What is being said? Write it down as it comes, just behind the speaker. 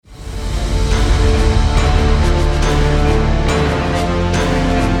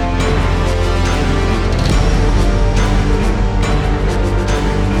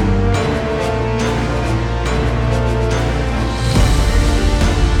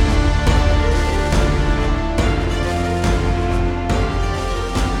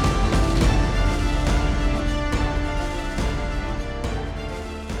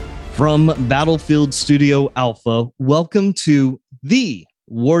From Battlefield Studio Alpha, welcome to the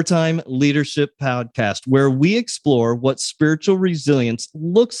Wartime Leadership Podcast, where we explore what spiritual resilience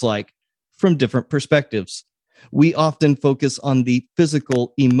looks like from different perspectives. We often focus on the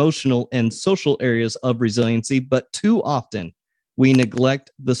physical, emotional, and social areas of resiliency, but too often we neglect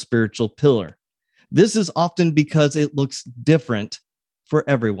the spiritual pillar. This is often because it looks different for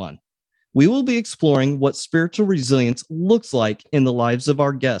everyone. We will be exploring what spiritual resilience looks like in the lives of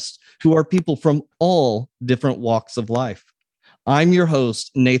our guests, who are people from all different walks of life. I'm your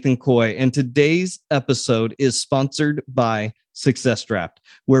host, Nathan Coy, and today's episode is sponsored by Success Draft,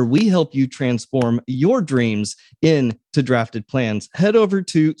 where we help you transform your dreams into drafted plans. Head over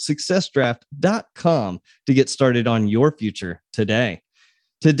to successdraft.com to get started on your future today.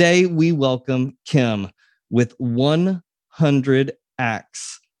 Today, we welcome Kim with 100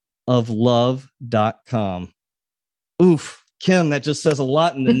 Acts of love.com. Oof, Kim, that just says a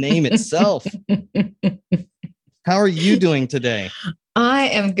lot in the name itself. How are you doing today? I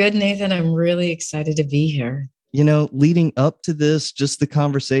am good, Nathan. I'm really excited to be here. You know, leading up to this, just the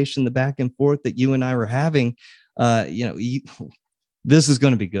conversation, the back and forth that you and I were having, this is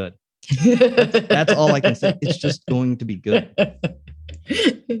going to be good. That's all I can say. It's just going to be good.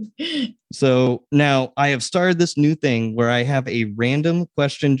 So now I have started this new thing where I have a random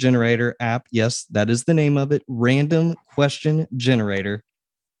question generator app. Yes, that is the name of it. Random question generator.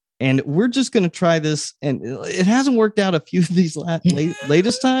 And we're just going to try this. And it hasn't worked out a few of these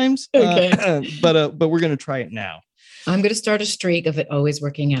latest times. Okay. But we're going to try it now. I'm going to start a streak of it always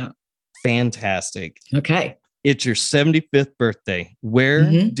working out. Fantastic. Okay. It's your 75th birthday.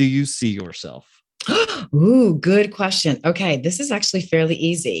 Where do you see yourself? Ooh, good question. Okay, this is actually fairly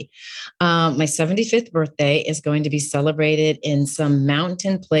easy. My 75th birthday is going to be celebrated in some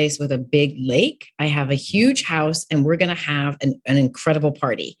mountain place with a big lake. I have a huge house and we're going to have an incredible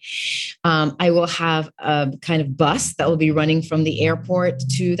party. I will have a kind of bus that will be running from the airport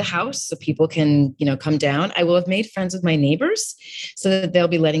to the house so people can, come down. I will have made friends with my neighbors so that they'll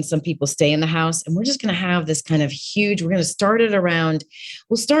be letting some people stay in the house. And we're just going to have this kind of huge, we're going to start it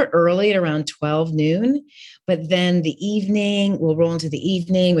we'll start early at around 12 noon, but then the evening, we'll roll into the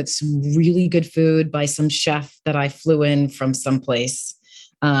evening with some really good food by some chef that I flew in from someplace.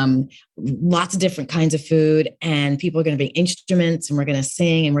 Lots of different kinds of food, and people are going to bring instruments and we're going to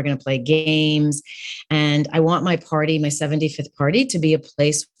sing and we're going to play games. And I want my party, my 75th party, to be a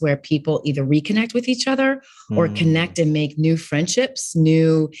place where people either reconnect with each other or connect and make new friendships,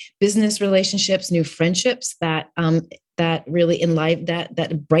 new business relationships, new friendships that really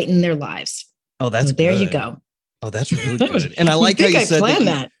that brighten their lives. Oh, that's so there good. You go. Oh, that's really good. And I like how you said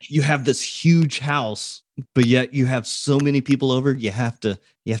that you have this huge house, but yet you have so many people over. You have to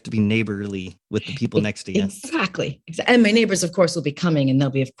be neighborly with the people next to you. Exactly. And my neighbors, of course, will be coming, and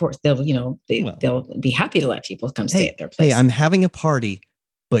they'll be happy to let people come stay at their place. Hey, I'm having a party,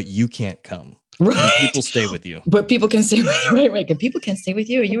 but you can't come. Right. And people stay with you. But people can stay right. And people can stay with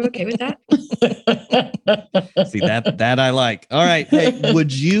you. Are you okay with that? See, that I like. All right. Hey,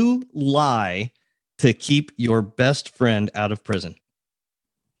 would you lie to keep your best friend out of prison?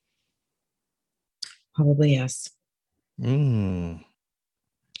 Probably yes. Does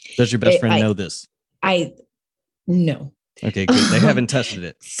your best friend know this? No. Okay, good. They haven't tested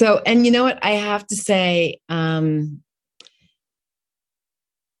it. So, and you know what? I have to say,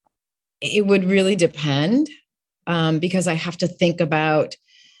 it would really depend because I have to think about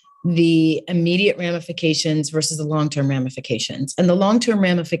the immediate ramifications versus the long-term ramifications. And the long-term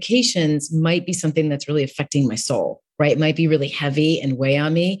ramifications might be something that's really affecting my soul, right? It might be really heavy and weigh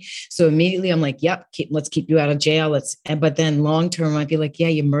on me. So immediately I'm like, yep, let's keep you out of jail. But then long-term I'd be like, yeah,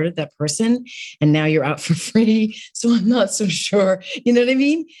 you murdered that person and now you're out for free. So I'm not so sure. You know what I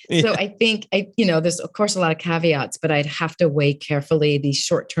mean? Yeah. So I think there's of course a lot of caveats, but I'd have to weigh carefully the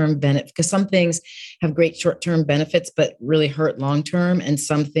short-term benefit, because some things have great short-term benefits, but really hurt long-term. And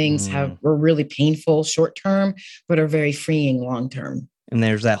some things were really painful short-term, but are very freeing long-term. And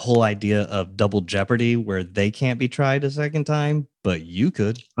there's that whole idea of double jeopardy where they can't be tried a second time, but you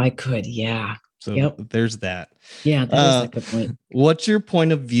could. I could, yeah. So There's that. Yeah, that is a good point. What's your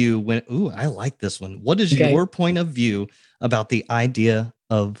point of view I like this one. What is your point of view about the idea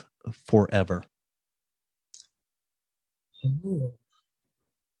of forever? Ooh.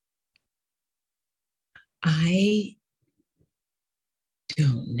 I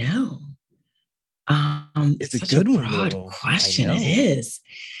don't know. It's a good one. Broad question. It is.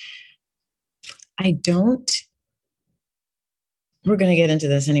 We're going to get into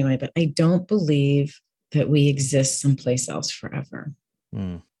this anyway, but I don't believe that we exist someplace else forever.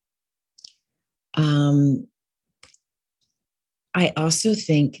 I also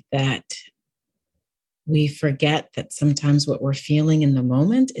think that we forget that sometimes what we're feeling in the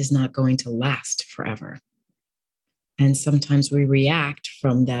moment is not going to last forever. And sometimes we react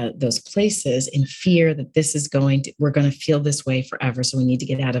from those places in fear that we're going to feel this way forever. So we need to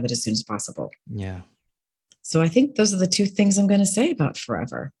get out of it as soon as possible. Yeah. So I think those are the two things I'm going to say about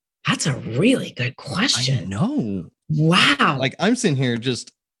forever. That's a really good question. I know. Wow. Like I'm sitting here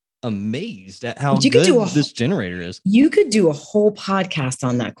just amazed at how good this generator is. You could do a whole podcast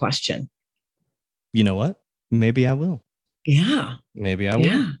on that question. You know what? Maybe I will. Yeah. Maybe I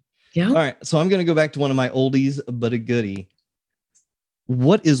will. Yeah. All right. So I'm going to go back to one of my oldies, but a goodie.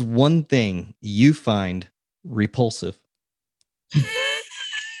 What is one thing you find repulsive? Told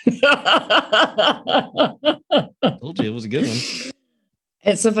you it was a good one.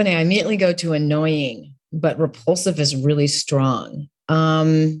 It's so funny. I immediately go to annoying, but repulsive is really strong.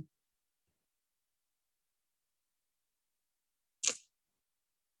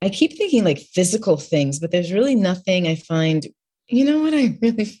 I keep thinking like physical things, but there's really nothing I find. You know what I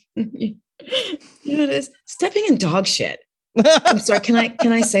really, you know what it is? Stepping in dog shit. I'm sorry. Can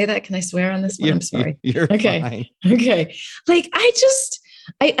I say that? Can I swear on this one? I'm sorry. You're okay. Fine. Okay. Like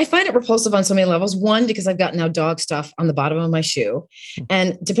I find it repulsive on so many levels. One, because I've got now dog stuff on the bottom of my shoe.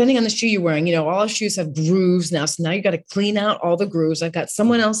 And depending on the shoe you're wearing, all our shoes have grooves now. So now you got to clean out all the grooves. I've got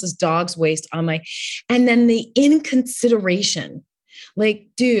someone else's dog's waste on and then the inconsideration. Like,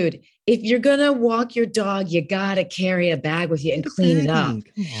 dude, if you're going to walk your dog, you got to carry a bag with you and clean it up.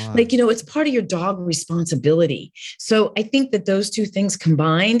 Like, it's part of your dog responsibility. So I think that those two things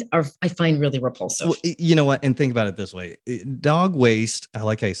combined I find really repulsive. Well, you know what? And think about it this way. Dog waste, I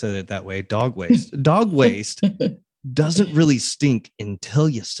like I said it that way, dog waste. Dog waste doesn't really stink until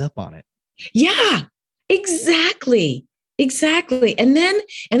you step on it. Yeah, exactly. Exactly. And then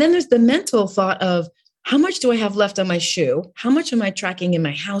there's the mental thought of, how much do I have left on my shoe? How much am I tracking in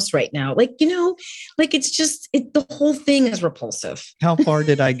my house right now? Like, it's just, the whole thing is repulsive. How far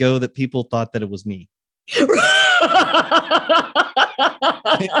did I go that people thought that it was me?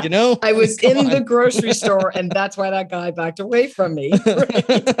 I was in the grocery store and that's why that guy backed away from me.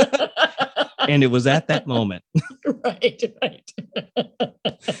 Right? And it was at that moment. Right.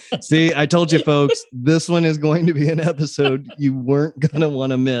 See, I told you folks, this one is going to be an episode you weren't going to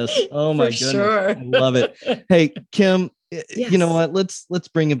want to miss. Oh my goodness. Sure. I love it. Hey, Kim, yes. You know what? Let's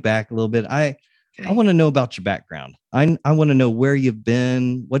bring it back a little bit. I want to know about your background. I want to know where you've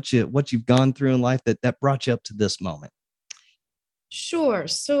been, what you've gone through in life that brought you up to this moment. Sure.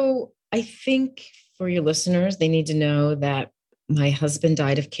 So I think for your listeners, they need to know that my husband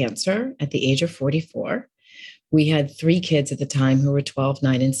died of cancer at the age of 44. We had 3 kids at the time who were 12,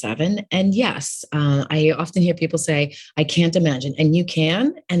 9, and 7. And yes, I often hear people say, I can't imagine. And you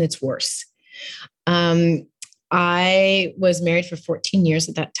can, and it's worse. I was married for 14 years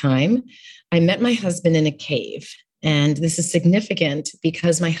at that time. I met my husband in a cave. And this is significant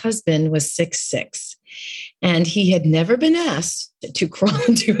because my husband was 6'6", and he had never been asked to crawl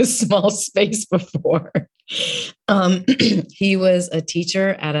into a small space before. He was a teacher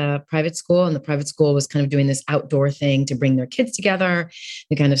at a private school, and the private school was kind of doing this outdoor thing to bring their kids together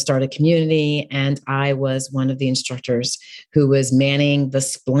to kind of start a community. And I was one of the instructors who was manning the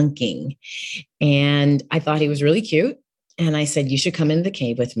splunking. And I thought he was really cute. And I said, you should come into the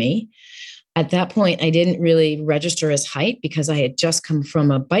cave with me. At that point, I didn't really register his height because I had just come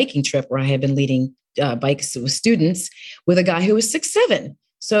from a biking trip where I had been leading bikes with students with a guy who was 6'7".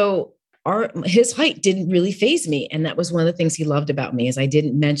 So his height didn't really faze me. And that was one of the things he loved about me, is I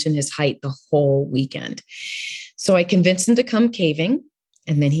didn't mention his height the whole weekend. So I convinced him to come caving,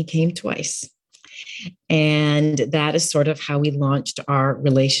 and then he came twice. And that is sort of how we launched our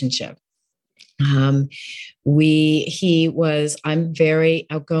relationship. I'm very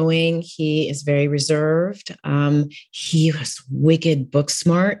outgoing. He is very reserved. He was wicked book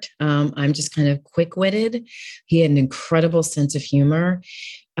smart. I'm just kind of quick-witted. He had an incredible sense of humor.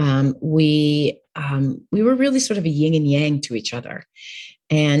 We were really sort of a yin and yang to each other.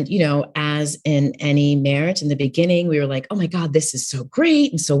 And, as in any marriage, in the beginning, we were like, oh my God, this is so great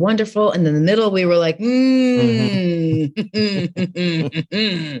and so wonderful. And in the middle, we were like, it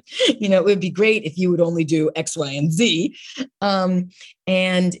would be great if you would only do X, Y, and Z.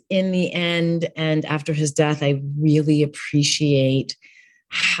 And in the end, and after his death, I really appreciate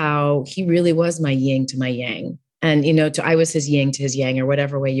how he really was my yin to my yang. And, I was his yin to his yang, or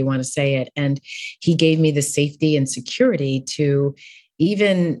whatever way you want to say it. And he gave me the safety and security to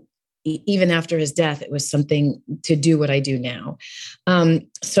even after his death, it was something to do what I do now.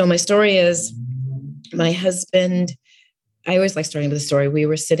 So my story is, my husband, I always like starting with a story. We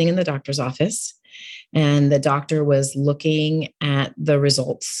were sitting in the doctor's office, And the doctor was looking at the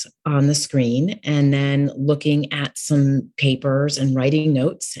results on the screen and then looking at some papers and writing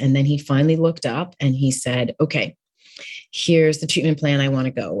notes. And then he finally looked up and he said, okay, here's the treatment plan I want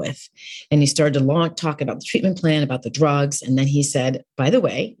to go with. And he started to talk about the treatment plan, about the drugs. And then he said, by the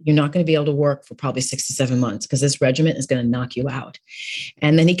way, you're not going to be able to work for probably 6 to 7 months because this regimen is going to knock you out.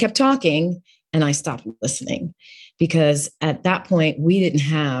 And then he kept talking and I stopped listening because at that point, we didn't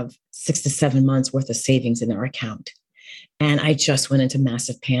have 6 to 7 months worth of savings in our account. And I just went into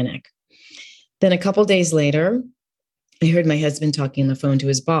massive panic. Then a couple of days later, I heard my husband talking on the phone to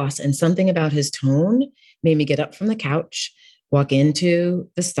his boss, and something about his tone made me get up from the couch, walk into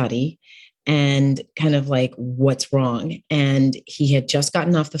the study, and kind of like, what's wrong? And he had just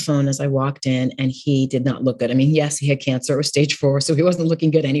gotten off the phone as I walked in, and he did not look good. I mean, yes, he had cancer, it was stage 4, so he wasn't looking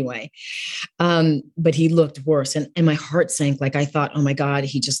good anyway. But he looked worse. And my heart sank. Like I thought, oh my God,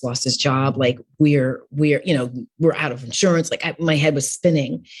 he just lost his job. Like we're out of insurance. Like my head was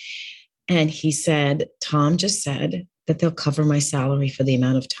spinning. And he said, Tom just said that they'll cover my salary for the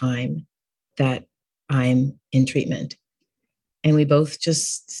amount of time that I'm in treatment. And we both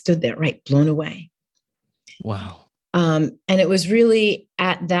just stood there, right, blown away. Wow. And it was really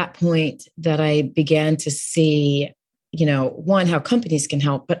at that point that I began to see, one, how companies can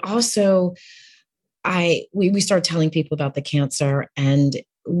help, but also we started telling people about the cancer. And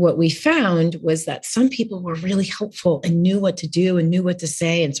what we found was that some people were really helpful and knew what to do and knew what to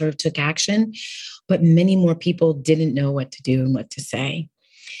say and sort of took action, but many more people didn't know what to do and what to say.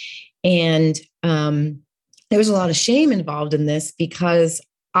 And there was a lot of shame involved in this because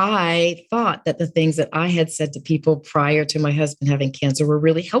I thought that the things that I had said to people prior to my husband having cancer were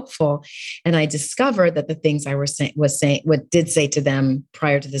really helpful. And I discovered that the things I did say to them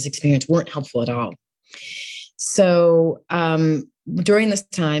prior to this experience weren't helpful at all. So during this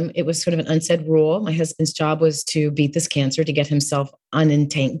time, it was sort of an unsaid rule. My husband's job was to beat this cancer, to get himself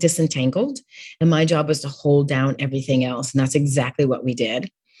disentangled. And my job was to hold down everything else. And that's exactly what we did.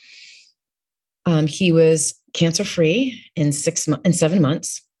 He was cancer-free in 7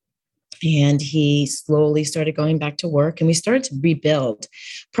 months. And he slowly started going back to work and we started to rebuild.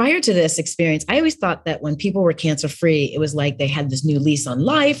 Prior to this experience, I always thought that when people were cancer-free, it was like they had this new lease on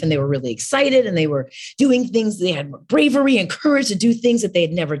life and they were really excited and they were doing things. They had bravery and courage to do things that they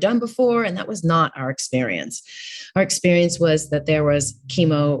had never done before. And that was not our experience. Our experience was that there was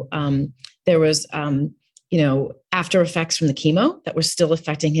chemo, after effects from the chemo that were still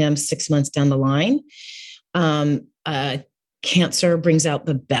affecting him 6 months down the line. Cancer brings out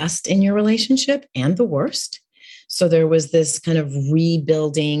the best in your relationship and the worst. So there was this kind of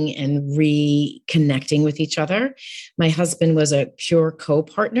rebuilding and reconnecting with each other. My husband was a pure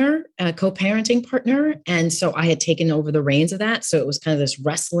co-parenting partner. And so I had taken over the reins of that. So it was kind of this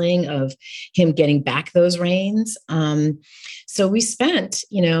wrestling of him getting back those reins. So we spent,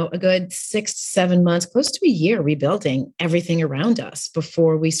 a good 6 to 7 months, close to a year, rebuilding everything around us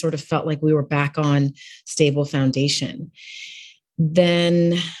before we sort of felt like we were back on stable foundation.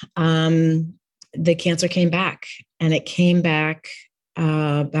 Then the cancer came back, and it came back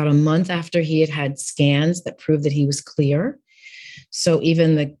about a month after he had had scans that proved that he was clear. So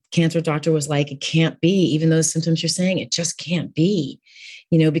even the cancer doctor was like, it can't be, even those symptoms you're saying, it just can't be,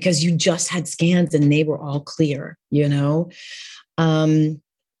 because you just had scans and they were all clear,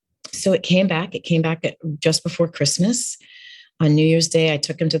 So it came back. It came back just before Christmas. On New Year's Day, I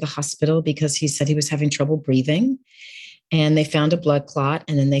took him to the hospital because he said he was having trouble breathing. And they found a blood clot,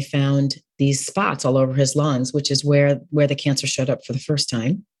 and then they found these spots all over his lungs, which is where the cancer showed up for the first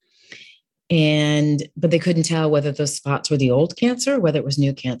time. But they couldn't tell whether those spots were the old cancer or whether it was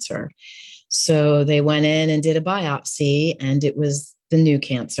new cancer. So they went in and did a biopsy, and it was the new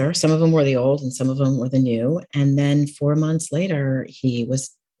cancer. Some of them were the old and some of them were the new. And then 4 months later, he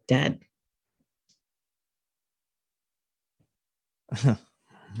was dead.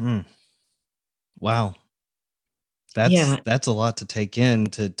 Wow. That's a lot to take in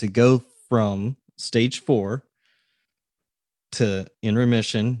to go from stage 4 to in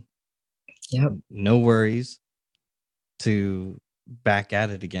remission. Yep. No worries, to back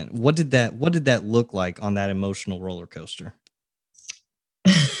at it again. What did that look like on that emotional roller coaster?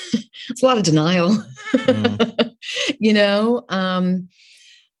 It's a lot of denial.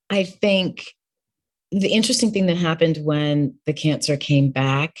 I think the interesting thing that happened when the cancer came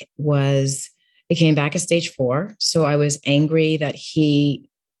back was it came back at stage 4. So I was angry that he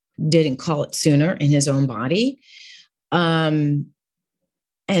didn't call it sooner in his own body. And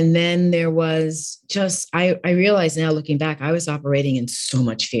then there was just, I realize now looking back, I was operating in so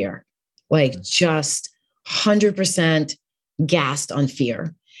much fear, like just 100% gassed on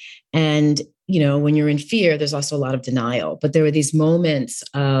fear. And, when you're in fear, there's also a lot of denial. But there were these moments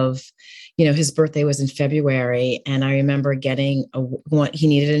of, his birthday was in February, and I remember getting he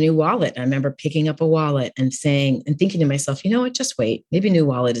needed a new wallet. I remember picking up a wallet and thinking to myself, you know what, just wait. Maybe a new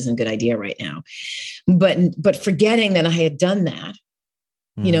wallet isn't a good idea right now. But forgetting that I had done that,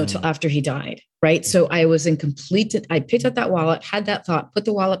 till after he died. Right. So I was I picked up that wallet, had that thought, put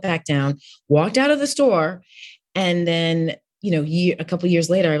the wallet back down, walked out of the store. And then, a couple of years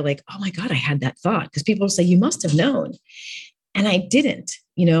later, I'm like, oh my God, I had that thought. Because people say, you must have known. And I didn't,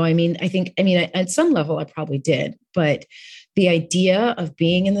 at some level, I probably did. But the idea of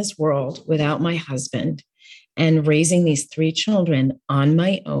being in this world without my husband and raising these 3 children on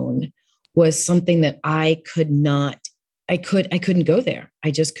my own was something that I couldn't go there.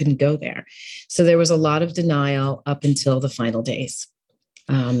 I just couldn't go there. So there was a lot of denial up until the final days.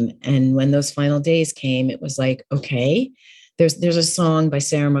 And when those final days came, it was like, okay, there's a song by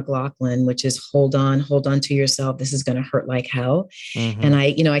Sarah McLachlan, which is hold on to yourself. This is going to hurt like hell. Mm-hmm.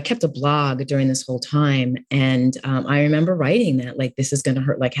 And I kept a blog during this whole time. And I remember writing that, like, this is going to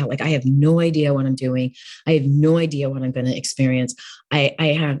hurt like hell. Like, I have no idea what I'm doing. I have no idea what I'm going to experience.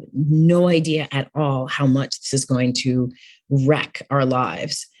 I have no idea at all how much this is going to wreck our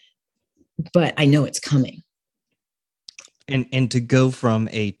lives, but I know it's coming. And to go from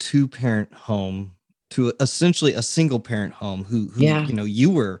a 2-parent home to essentially a single parent home who you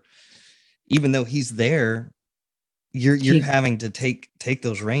were, even though he's there, you're having to take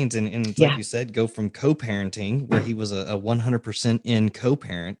those reins and it's like you said, go from co-parenting where he was a 100% in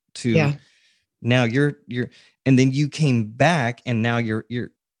co-parent to now you're and then you came back and now you're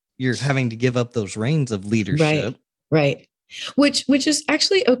having to give up those reins of leadership. Right. Which is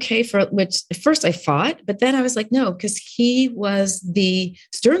actually okay which at first I fought, but then I was like, no, because he was the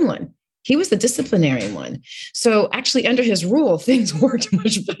stern one. He was the disciplinary one. So actually under his rule, things worked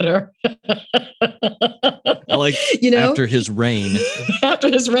much better. I like, after his reign.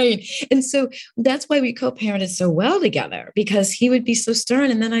 After his reign. And so that's why we co-parented so well together, because he would be so stern.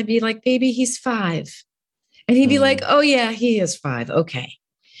 And then I'd be like, baby, he's 5. And he'd be like, oh yeah, he is 5. Okay.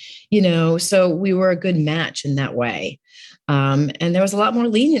 So we were a good match in that way. And there was a lot more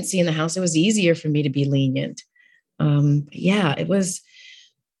leniency in the house. It was easier for me to be lenient. It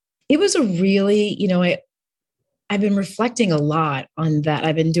was a really, I've been reflecting a lot on that.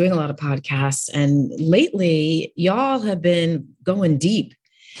 I've been doing a lot of podcasts, and lately y'all have been going deep.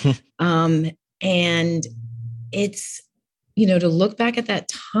 And it's, to look back at that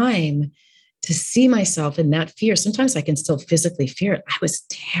time, to see myself in that fear. Sometimes I can still physically fear it. I was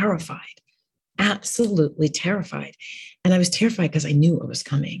terrified, absolutely terrified. And I was terrified because I knew it was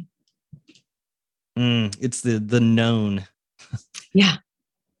coming. It's the known. Yeah.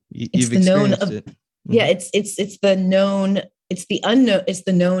 You've the known of it. Mm-hmm. Yeah, it's the known, it's the unknown, it's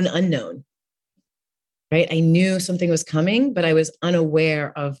the known unknown. Right? I knew something was coming, but I was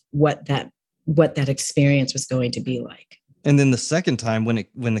unaware of what that experience was going to be like. And then the second time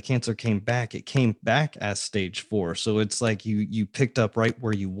when the cancer came back, it came back as stage 4. So it's like you picked up right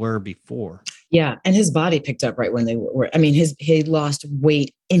where you were before. Yeah. And his body picked up right when they were, he lost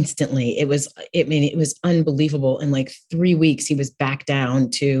weight instantly. It was unbelievable. In like 3 weeks, he was back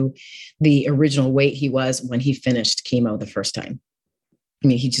down to the original weight he was when he finished chemo the first time.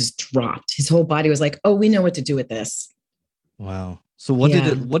 He just dropped. His whole body was like, oh, we know what to do with this. Wow. So what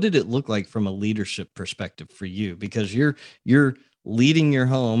did it look like from a leadership perspective for you? Because you're leading your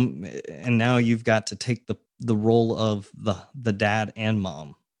home, and now you've got to take the role of the dad and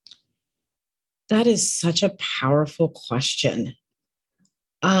mom. That is such a powerful question.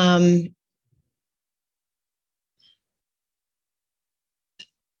 I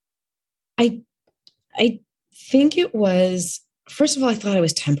think it was, first of all, I thought I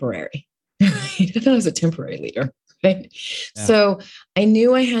was temporary. I thought I was a temporary leader. Right? Yeah. So I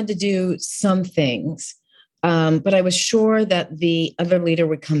knew I had to do some things, but I was sure that the other leader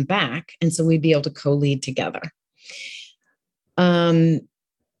would come back. And so we'd be able to co-lead together. I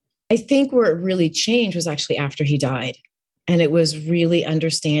think where it really changed was actually after he died. And it was really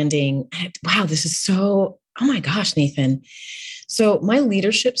understanding, wow, this is so, oh my gosh, Nathan. So my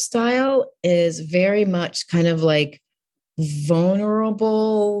leadership style is very much kind of like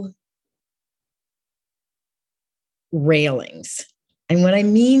vulnerable railings. And what I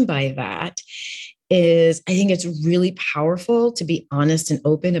mean by that is I think it's really powerful to be honest and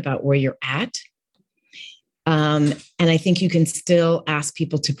open about where you're at. And I think you can still ask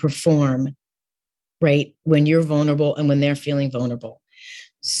people to perform, right, when you're vulnerable and when they're feeling vulnerable.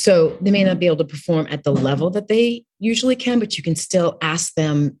 So they may not be able to perform at the level that they usually can, but you can still ask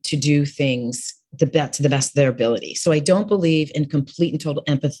them to do things to the best of their ability. So I don't believe in complete and total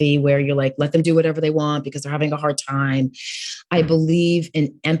empathy where you're like, let them do whatever they want because they're having a hard time. I believe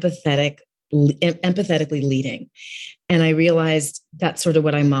in empathetically leading. And I realized that's sort of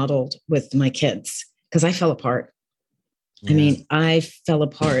what I modeled with my kids because I fell apart. Yeah. I mean, I fell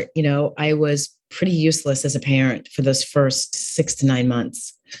apart. I was pretty useless as a parent for those first 6 to 9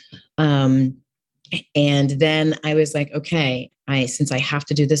 months. And then I was like, okay, since I have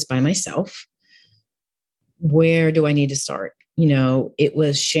to do this by myself, where do I need to start? It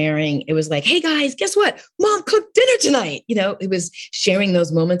was sharing. It was like, hey guys, guess what? Mom cooked dinner tonight. It was sharing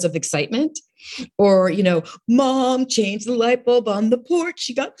those moments of excitement. Or, mom changed the light bulb on the porch.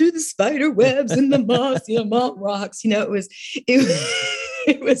 She got through the spider webs and the moss, mom rocks. It was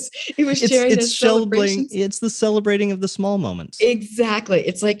sharing It's those celebrations. It's the celebrating of the small moments. Exactly.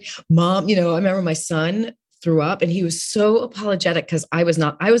 It's like, mom, I remember my son threw up and he was so apologetic because I was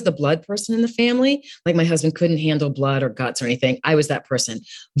the blood person in the family. Like my husband couldn't handle blood or guts or anything. I was that person.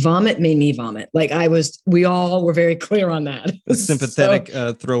 Vomit made me vomit. We all were very clear on that. A sympathetic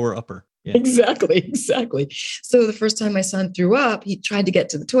thrower upper. Yeah. Exactly. So the first time my son threw up, he tried to get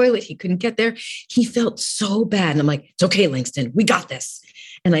to the toilet. He couldn't get there. He felt so bad. And I'm like, it's okay, Langston, we got this.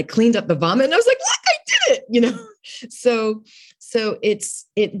 And I cleaned up the vomit and I was like, look, I did it, So it's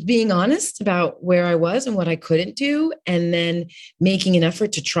being honest about where I was and what I couldn't do, and then making an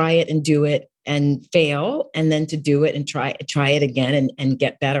effort to try it and do it and fail, and then to do it and try it again and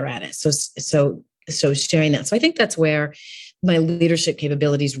get better at it. So sharing that. So I think that's where my leadership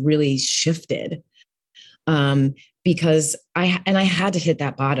capabilities really shifted. Because I had to hit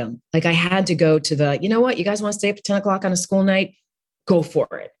that bottom. Like I had to go to the, what, you guys want to stay up at 10 o'clock on a school night? Go for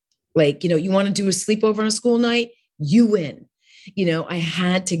it. Like, you want to do a sleepover on a school night? You win. I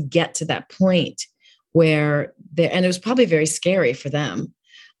had to get to that point where and it was probably very scary for them.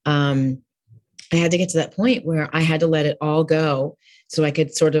 I had to get to that point where I had to let it all go so I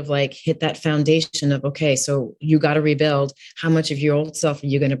could sort of like hit that foundation of, okay, so you got to rebuild. How much of your old self are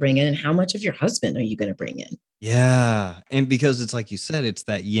you going to bring in? And how much of your husband are you going to bring in? Yeah. And because it's like you said, it's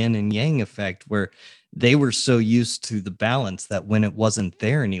that yin and yang effect where they were so used to the balance that when it wasn't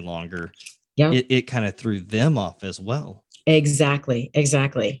there any longer, it kind of threw them off as well. Exactly.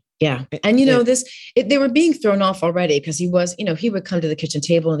 Yeah. And, they were being thrown off already because he was, he would come to the kitchen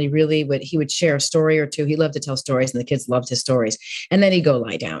table and he would share a story or two. He loved to tell stories and the kids loved his stories. And then he'd go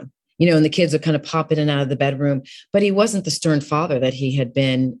lie down, and the kids would kind of pop in and out of the bedroom, but he wasn't the stern father that he had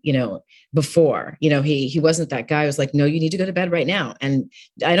been, before. He wasn't that guy who was like, no, you need to go to bed right now. And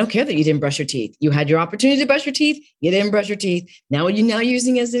I don't care that you didn't brush your teeth. You had your opportunity to brush your teeth. You didn't brush your teeth. Now you're now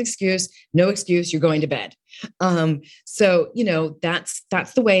using it as an excuse. No excuse. You're going to bed. So, that's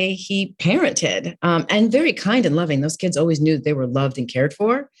the way he parented, and very kind and loving. Those kids always knew that they were loved and cared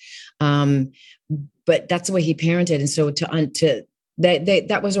for. But that's the way he parented. And so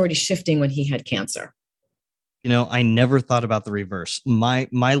that was already shifting when he had cancer. I never thought about the reverse. My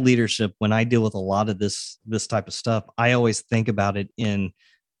leadership, when I deal with a lot of this type of stuff, I always think about it in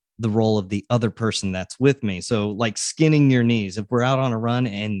the role of the other person that's with me. So like skinning your knees, if we're out on a run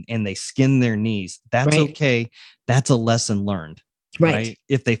and they skin their knees, that's right. Okay. That's a lesson learned. Right.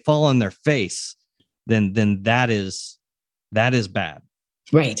 If they fall on their face, then that is bad.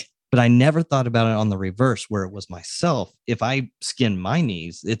 Right. But I never thought about it on the reverse where it was myself. If I skin my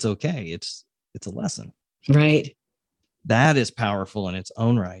knees, it's okay. It's a lesson. Right. That is powerful in its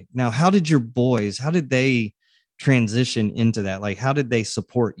own right. Now, how did they transition into that? Like, how did they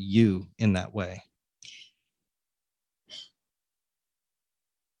support you in that way?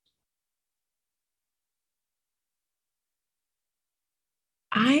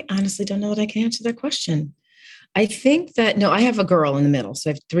 I honestly don't know that I can answer that question. I think that, no, I have a girl in the middle.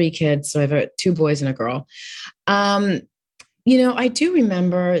 So I have 3 kids. So I have 2 boys and a girl. I do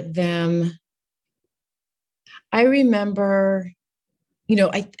remember them. I remember,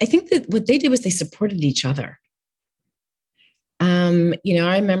 I think that what they did was they supported each other.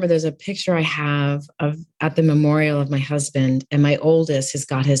 I remember there's a picture I have at the memorial of my husband, and my oldest has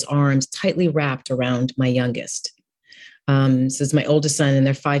got his arms tightly wrapped around my youngest. So it's my oldest son, and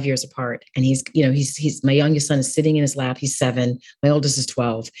they're 5 years apart. And he's my youngest son is sitting in his lap. He's 7. My oldest is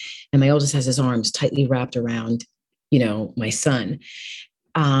 12, and my oldest has his arms tightly wrapped around, my son.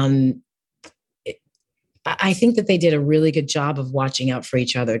 I think that they did a really good job of watching out for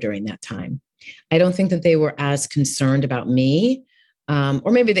each other during that time. I don't think that they were as concerned about me,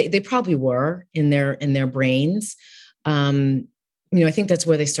 or maybe they probably were in their brains. I think that's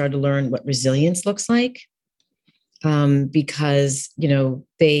where they started to learn what resilience looks like. Because,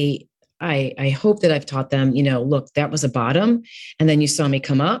 I hope that I've taught them, look, that was a bottom. And then you saw me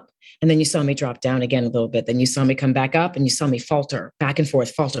come up And then you saw me drop down again a little bit. Then you saw me come back up and you saw me falter back and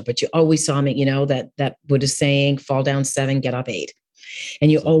forth, falter. But you always saw me, that Buddhist saying, fall down 7, get up 8.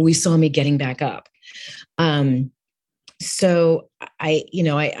 And you always saw me getting back up. So I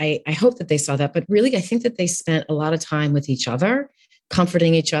hope that they saw that, but really, I think that they spent a lot of time with each other,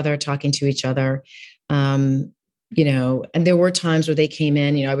 comforting each other, talking to each other. And there were times where they came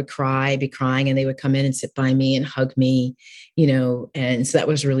in, I would be crying, and they would come in and sit by me and hug me, and so that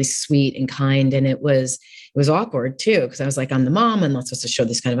was really sweet and kind. And it was awkward too, because I was like, I'm the mom. I'm not supposed to show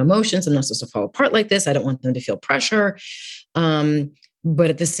these kind of emotions. I'm not supposed to fall apart like this. I don't want them to feel pressure. But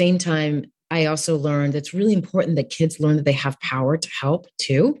at the same time, I also learned it's really important that kids learn that they have power to help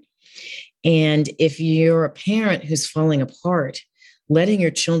too. And if you're a parent who's falling apart, letting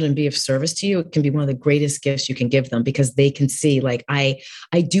your children be of service to you, it can be one of the greatest gifts you can give them, because they can see, like, I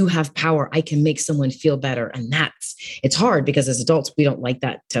do have power. I can make someone feel better. And it's hard, because as adults, we don't like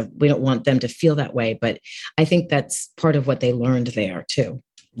that. We don't want them to feel that way. But I think that's part of what they learned there too.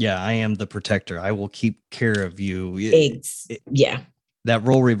 Yeah. I am the protector. I will keep care of you. Yeah. That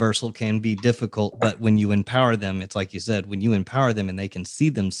role reversal can be difficult, but when you empower them, it's like you said, when you empower them and they can see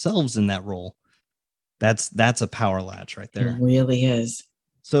themselves in that role, that's a power latch right there. It really is.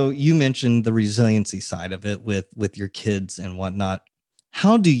 So you mentioned the resiliency side of it with your kids and whatnot.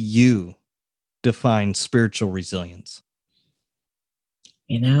 How do you define spiritual resilience?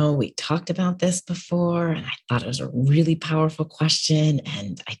 We talked about this before, and I thought it was a really powerful question,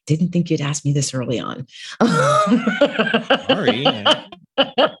 and I didn't think you'd ask me this early on. Sorry.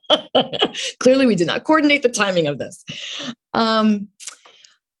 Clearly, we did not coordinate the timing of this.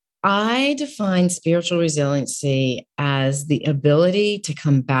 I define spiritual resiliency as the ability to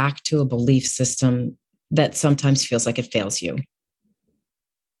come back to a belief system that sometimes feels like it fails you.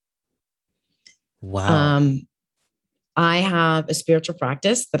 Wow. I have a spiritual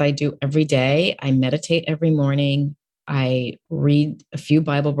practice that I do every day. I meditate every morning. I read a few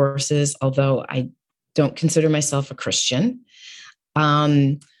Bible verses, although I don't consider myself a Christian.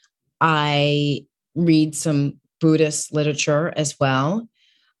 I read some Buddhist literature as well.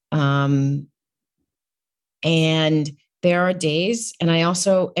 And there are days, and I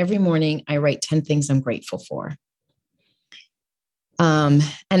also, every morning, I write 10 things I'm grateful for. And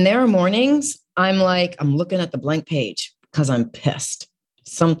there are mornings I'm looking at the blank page because I'm pissed.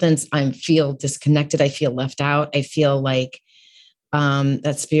 I feel disconnected. I feel left out. I feel like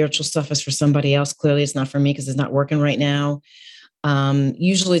that spiritual stuff is for somebody else. Clearly it's not for me because it's not working right now.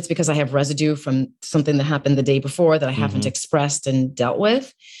 Usually it's because I have residue from something that happened the day before that I haven't expressed and dealt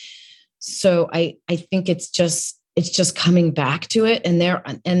with. So I think it's just coming back to it.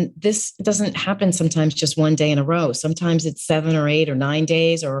 And this doesn't happen sometimes just one day in a row. Sometimes it's 7 or 8 or 9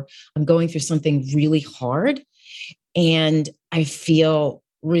 days, or I'm going through something really hard and I feel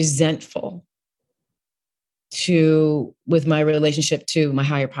resentful with my relationship to my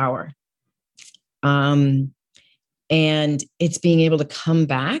higher power. And it's being able to come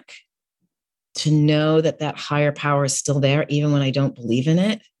back to know that higher power is still there, even when I don't believe in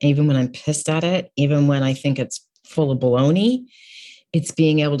it, even when I'm pissed at it, even when I think it's full of baloney. It's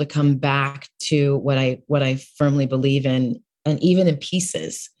being able to come back to what I firmly believe in, and even in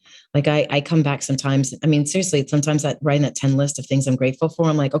pieces. Like I come back sometimes. I mean, seriously, sometimes writing that 10 list of things I'm grateful for,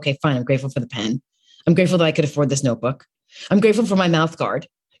 I'm like, okay, fine. I'm grateful for the pen. I'm grateful that I could afford this notebook. I'm grateful for my mouth guard.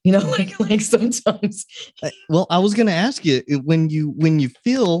 Like sometimes. Well, I was going to ask you, when you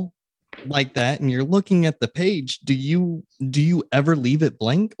feel like that and you're looking at the page, do you ever leave it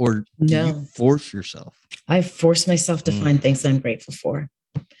blank, or do you force yourself? I force myself to find things that I'm grateful for.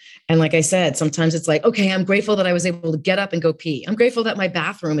 And like I said, sometimes it's like, okay, I'm grateful that I was able to get up and go pee. I'm grateful that my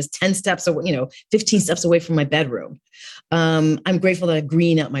bathroom is 10 steps away, 15 steps away from my bedroom. I'm grateful that I have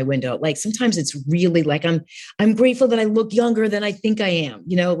green out my window. Like sometimes it's really like, I'm grateful that I look younger than I think I am.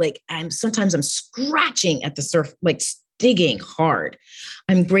 Sometimes I'm scratching at the surface, like digging hard.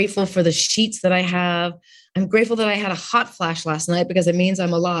 I'm grateful for the sheets that I have. I'm grateful that I had a hot flash last night because it means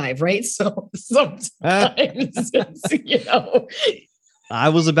I'm alive, right? So sometimes, I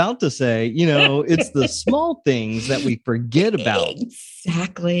was about to say, it's the small things that we forget about.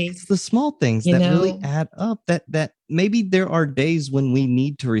 Exactly. It's the small things that really add up, that maybe there are days when we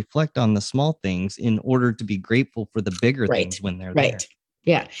need to reflect on the small things in order to be grateful for the bigger things when they're there.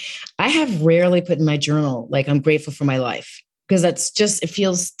 Yeah. I have rarely put in my journal, like, I'm grateful for my life, because that's just, it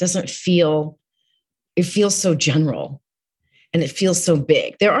feels so general and it feels so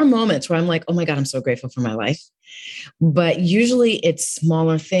big. There are moments where I'm like, oh my God, I'm so grateful for my life. But usually it's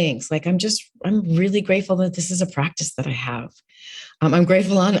smaller things. Like I'm really grateful that this is a practice that I have. I'm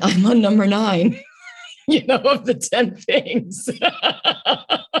grateful I'm on number 9, of the 10 things.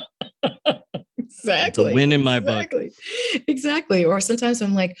 It's a win in my book. Exactly. Or sometimes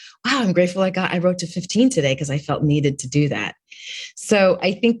I'm like, wow, I'm grateful I wrote to 15 today because I felt needed to do that. So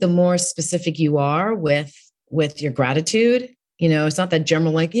I think the more specific you are with your gratitude, it's not that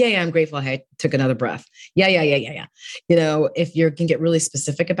general, like, yeah, I'm grateful I took another breath. Yeah. If you can get really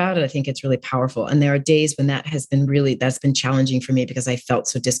specific about it, I think it's really powerful. And there are days when that's been challenging for me because I felt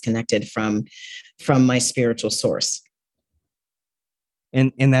so disconnected from my spiritual source.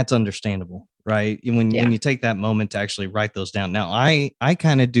 And that's understandable, right? When you take that moment to actually write those down. Now, I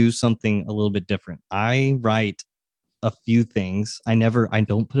kind of do something a little bit different. I write a few things. I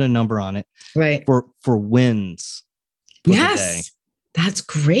don't put a number on it. Right. For wins. Yes. That's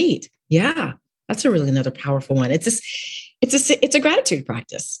great. Yeah. That's another powerful one. It's a gratitude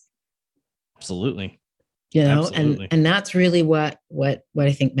practice. Absolutely. Absolutely. And that's really what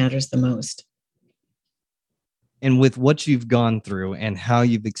I think matters the most. And with what you've gone through and how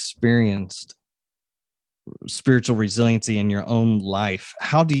you've experienced spiritual resiliency in your own life,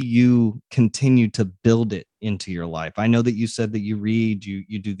 how do you continue to build it into your life? I know that you said that you read,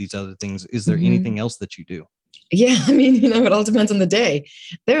 you do these other things. Is there anything else that you do? Yeah, I mean, it all depends on the day.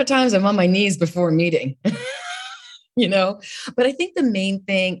 There are times I'm on my knees before a meeting, but I think the main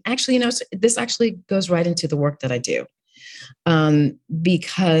thing, actually, this actually goes right into the work that I do,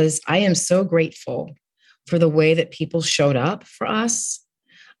 because I am so grateful for the way that people showed up for us.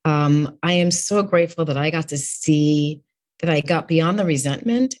 I am so grateful that I got to see that I got beyond the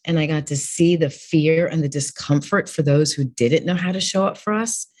resentment and I got to see the fear and the discomfort for those who didn't know how to show up for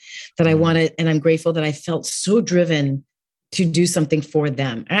us, that I wanted. And I'm grateful that I felt so driven to do something for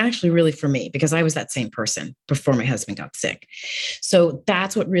them, and actually really for me, because I was that same person before my husband got sick. So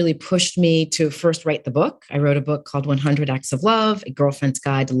that's what really pushed me to first write the book. I wrote a book called 100 Acts of Love, A Girlfriend's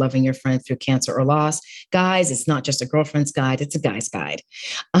Guide to Loving Your Friend Through Cancer or Loss. Guys, it's not just a girlfriend's guide, it's a guy's guide.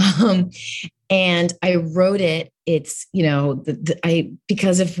 And I wrote it. It's,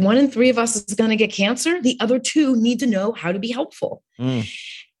 because if 1 in 3 of us is going to get cancer, the other 2 need to know how to be helpful.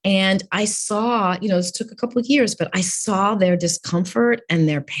 And I saw, this took a couple of years, but I saw their discomfort and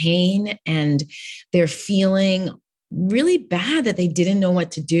their pain and their feeling really bad that they didn't know what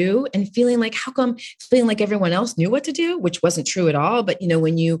to do, and feeling like, feeling like everyone else knew what to do, which wasn't true at all. But,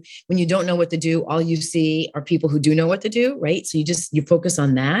 when you don't know what to do, all you see are people who do know what to do. Right. So you focus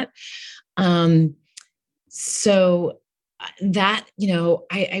on that. So that,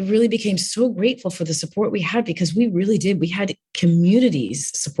 I really became so grateful for the support we had, because we really did. We had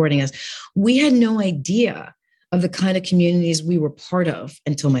communities supporting us. We had no idea of the kind of communities we were part of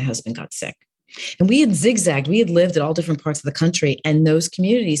until my husband got sick. And we had zigzagged. We had lived at all different parts of the country, and those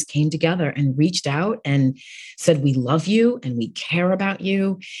communities came together and reached out and said, we love you and we care about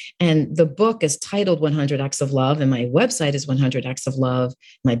you. And the book is titled 100 Acts of Love, and my website is 100 Acts of Love.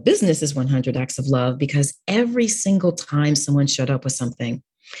 My business is 100 Acts of Love, because every single time someone showed up with something,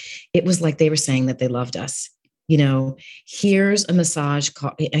 it was like they were saying that they loved us. Here's a massage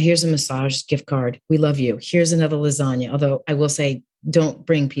gift card. We love you. Here's another lasagna. Although I will say, don't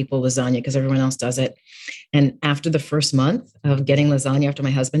bring people lasagna because everyone else does it. And after the first month of getting lasagna after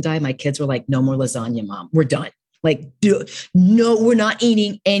my husband died, my kids were like, no more lasagna, Mom. We're done. Like, no, we're not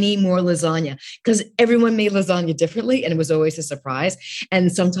eating any more lasagna, because everyone made lasagna differently. And it was always a surprise.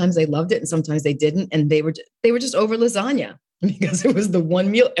 And sometimes they loved it and sometimes they didn't. And they were just over lasagna because it was the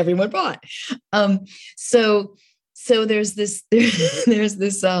one meal everyone bought. So there's this,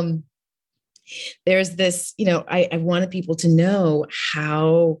 I wanted people to know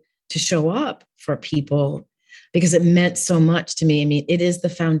how to show up for people, because it meant so much to me. I mean, it is the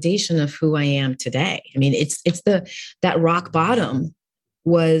foundation of who I am today. I mean, it's that rock bottom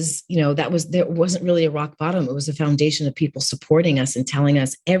was, there wasn't really a rock bottom. It was a foundation of people supporting us and telling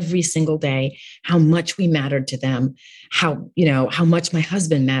us every single day how much we mattered to them, how much my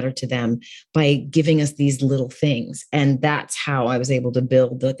husband mattered to them, by giving us these little things. And that's how I was able to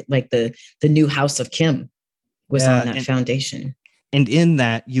build the new house of Kim was on that foundation. And in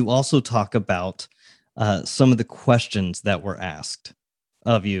that, you also talk about some of the questions that were asked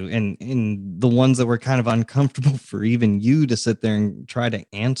of you, and the ones that were kind of uncomfortable for even you to sit there and try to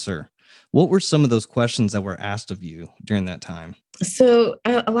answer. What were some of those questions that were asked of you during that time? So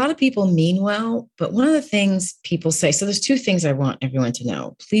a lot of people mean well, but one of the things people say, so there's 2 things I want everyone to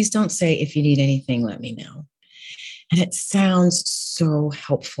know. Please don't say, if you need anything, let me know. And it sounds so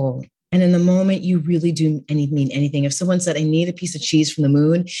helpful. And in the moment, you really do mean anything. If someone said, I need a piece of cheese from the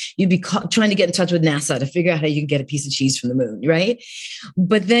moon, you'd be trying to get in touch with NASA to figure out how you can get a piece of cheese from the moon, right?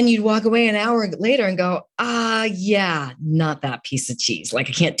 But then you'd walk away an hour later and go, yeah, not that piece of cheese. Like,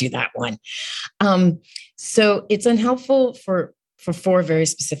 I can't do that one. So it's unhelpful for for four very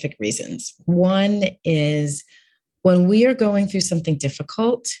specific reasons. One is when we are going through something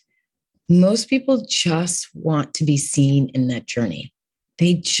difficult, most people just want to be seen in that journey.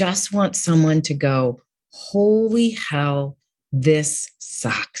 They just want someone to go, holy hell, this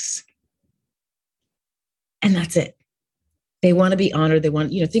sucks. And that's it. They want to be honored. They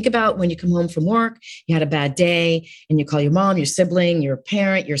want, think about when you come home from work, you had a bad day and you call your mom, your sibling, your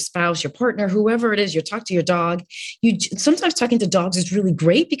parent, your spouse, your partner, whoever it is, you talk to your dog. Sometimes talking to dogs is really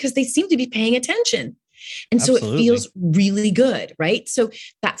great because they seem to be paying attention. And so Absolutely. it feels really good, right? So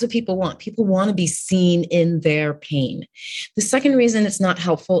that's what people want. People want to be seen in their pain. The second reason it's not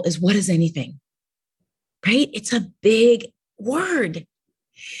helpful is what is anything, right? It's a big word.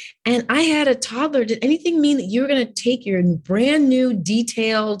 And I had a toddler. Did anything mean that you're going to take your brand new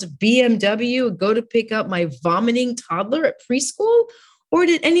detailed BMW and go to pick up my vomiting toddler at preschool? Or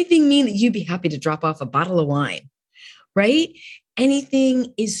did anything mean that you'd be happy to drop off a bottle of wine, right?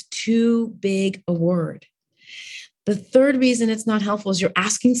 Anything is too big a word. The third reason it's not helpful is you're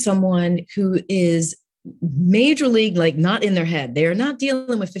asking someone who is major league, like not in their head. They're not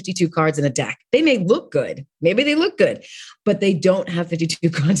dealing with 52 cards in a deck. They may look good. Maybe they look good, but they don't have 52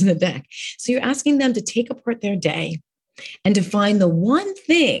 cards in the deck. So you're asking them to take apart their day and to find the one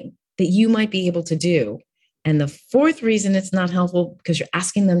thing that you might be able to do. And the fourth reason it's not helpful because you're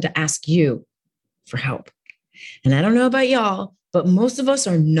asking them to ask you for help. And I don't know about y'all, but most of us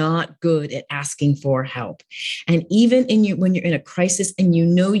are not good at asking for help. And even when you're in a crisis and you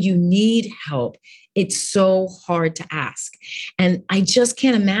know you need help, it's so hard to ask. And I just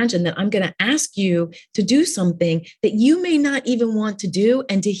can't imagine that I'm going to ask you to do something that you may not even want to do.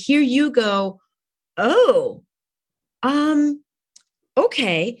 And to hear you go, oh,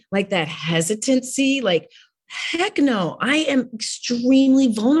 okay, like that hesitancy, like, heck no, I am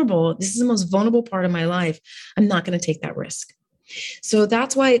extremely vulnerable. This is the most vulnerable part of my life. I'm not going to take that risk. So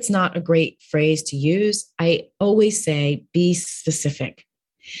that's why it's not a great phrase to use. I always say, be specific.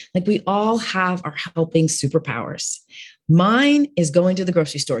 Like we all have our helping superpowers. Mine is going to the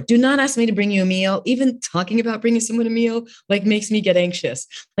grocery store. Do not ask me to bring you a meal. Even talking about bringing someone a meal, like makes me get anxious.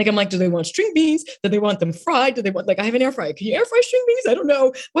 Like I'm like, do they want string beans? Do they want them fried? Do they want, like I have an air fryer. Can you air fry string beans? I don't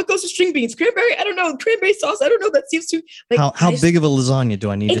know. What goes to string beans? Cranberry? I don't know. Cranberry sauce? I don't know. That seems to like. How big of a lasagna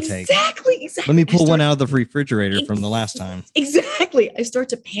do I need to take? Exactly. Let me pull one out of the refrigerator from the last time. Exactly. I start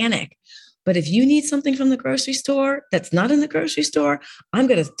to panic. But if you need something from the grocery store that's not in the grocery store, I'm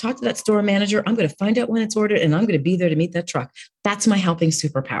going to talk to that store manager. I'm going to find out when it's ordered and I'm going to be there to meet that truck. That's my helping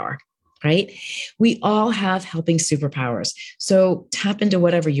superpower, right? We all have helping superpowers. So tap into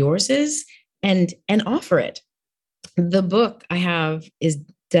whatever yours is and offer it. The book I have is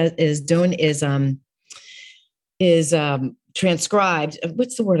transcribed.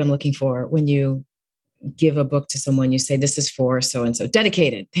 What's the word I'm looking for when you give a book to someone, you say, this is for so-and-so,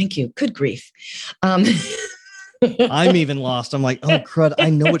 dedicated. Thank you. Good grief. I'm even lost. I'm like, oh, crud.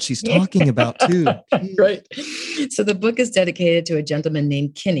 I know what she's talking about too. Right. So the book is dedicated to a gentleman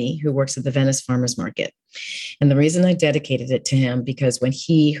named Kinney who works at the Venice Farmers Market. And the reason I dedicated it to him, because when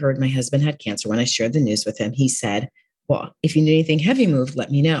he heard my husband had cancer, when I shared the news with him, he said, well, if you need anything heavy moved, let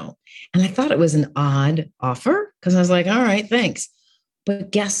me know. And I thought it was an odd offer because I was like, all right, thanks.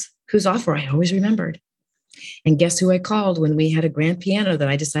 But guess whose offer I always remembered? And guess who I called when we had a grand piano that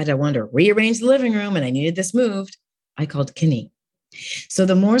I decided I wanted to rearrange the living room and I needed this moved? I called Kinney. So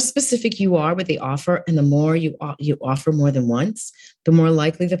the more specific you are with the offer and the more you offer more than once, the more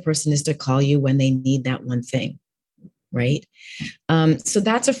likely the person is to call you when they need that one thing, right? So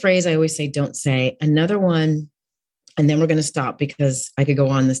that's a phrase I always say, don't say. Another one, and then we're going to stop because I could go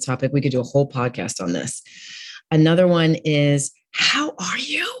on this topic. We could do a whole podcast on this. Another one is, how are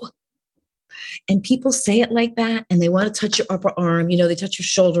you? And people say it like that, and they want to touch your upper arm. You know, they touch your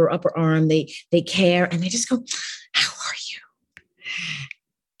shoulder or upper arm. They care, and they just go, "How are you?"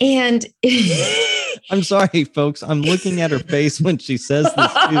 And I'm sorry, folks. I'm looking at her face when she says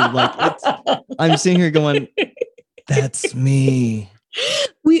this too. Like I'm seeing her going, "That's me."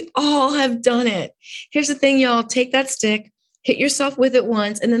 We all have done it. Here's the thing, y'all: take that stick, hit yourself with it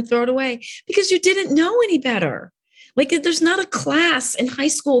once, and then throw it away because you didn't know any better. Like there's not a class in high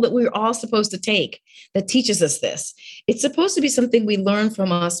school that we're all supposed to take that teaches us this. It's supposed to be something we learn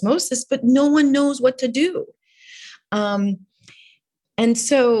from osmosis, but no one knows what to do. And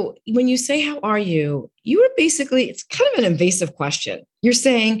so when you say, how are you? You are basically, it's kind of an invasive question. You're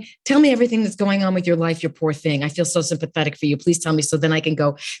saying, tell me everything that's going on with your life, your poor thing. I feel so sympathetic for you. Please tell me so then I can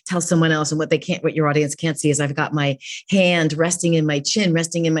go tell someone else. And what your audience can't see is I've got my hand resting in my chin,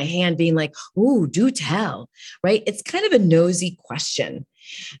 resting in my hand, being like, ooh, do tell, right? It's kind of a nosy question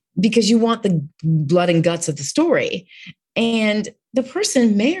because you want the blood and guts of the story. And the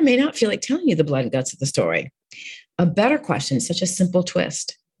person may or may not feel like telling you the blood and guts of the story. A better question, such a simple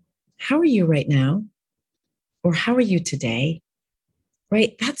twist. How are you right now? Or how are you today?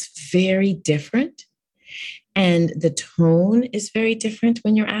 Right? That's very different. And the tone is very different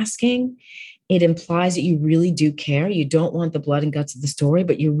when you're asking. It implies that you really do care. You don't want the blood and guts of the story,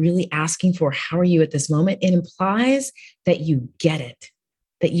 but you're really asking for how are you at this moment? It implies that you get it,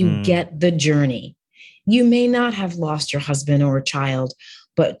 that you get the journey. You may not have lost your husband or a child,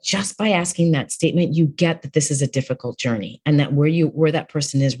 but just by asking that statement, you get that this is a difficult journey and that where that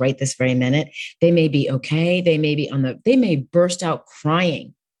person is right this very minute, they may be okay. They may burst out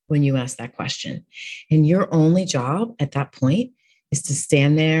crying when you ask that question. And your only job at that point is to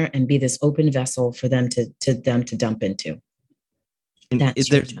stand there and be this open vessel for them to dump into. And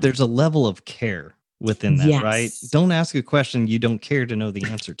there's a level of care within that, yes. Right? Don't ask a question you don't care to know the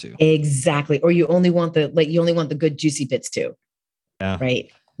answer to. Exactly. Or you only want the good juicy bits too. Yeah.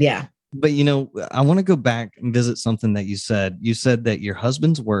 Right. Yeah. But I want to go back and visit something that you said. You said that your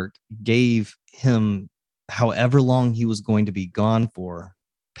husband's work gave him however long he was going to be gone for,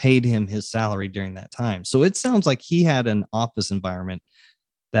 paid him his salary during that time. So it sounds like he had an office environment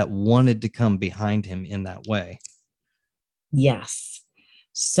that wanted to come behind him in that way. Yes.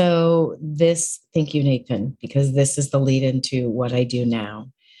 So thank you, Nathan, because this is the lead into what I do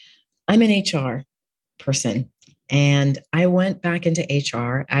now. I'm an HR person and I went back into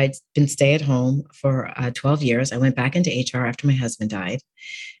HR. I'd been stay at home for 12 years. I went back into HR after my husband died.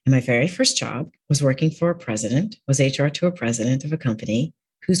 And my very first job was working for a president, was HR to a president of a company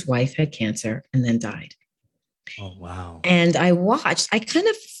whose wife had cancer and then died. Oh, wow. And I kind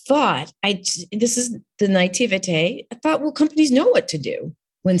of thought, this is the naivete. I thought, well, companies know what to do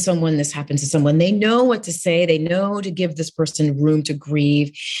when this happens to someone. They know what to say. They know to give this person room to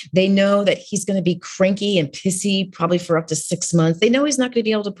grieve. They know that he's going to be cranky and pissy probably for up to 6 months. They know he's not going to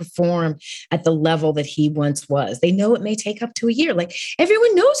be able to perform at the level that he once was. They know it may take up to a year. Like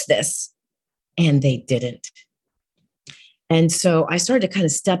everyone knows this. And they didn't. And so I started to kind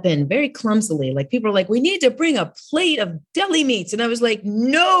of step in very clumsily. Like people are like, we need to bring a plate of deli meats. And I was like,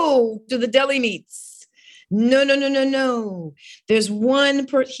 no to the deli meats. No. There's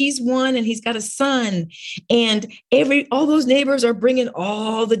he's one and he's got a son. And all those neighbors are bringing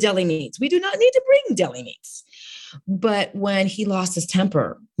all the deli meats. We do not need to bring deli meats. But when he lost his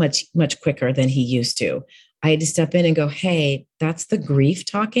temper much, much quicker than he used to, I had to step in and go, hey, that's the grief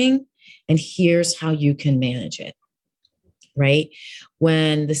talking. And here's how you can manage it. Right?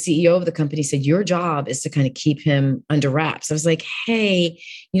 When the CEO of the company said, your job is to kind of keep him under wraps. I was like, hey,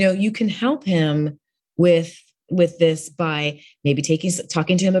 you can help him with this by maybe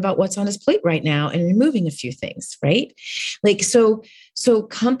talking to him about what's on his plate right now and removing a few things. Right? Like, so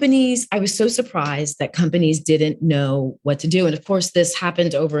companies, I was so surprised that companies didn't know what to do. And of course, this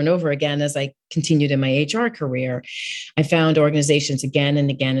happened over and over again as I continued in my HR career. I found organizations again and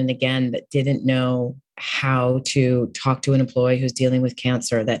again and again that didn't know how to talk to an employee who's dealing with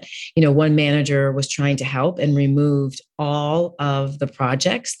cancer. That, one manager was trying to help and removed all of the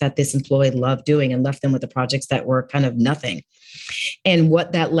projects that this employee loved doing and left them with the projects that were kind of nothing. And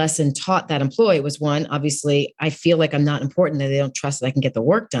what that lesson taught that employee was, one, obviously, I feel like I'm not important, that they don't trust that I can get the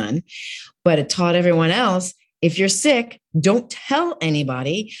work done. But it taught everyone else, if you're sick, don't tell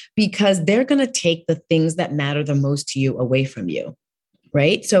anybody, because they're going to take the things that matter the most to you away from you.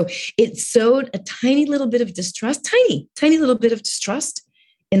 Right? So it sowed a tiny little bit of distrust, tiny little bit of distrust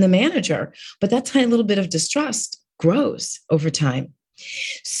in the manager, but that tiny little bit of distrust grows over time.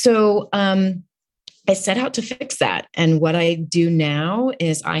 So I set out to fix that. And what I do now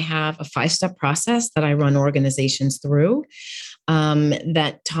is I have a 5-step process that I run organizations through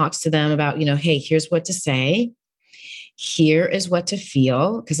that talks to them about, hey, here's what to say. Here is what to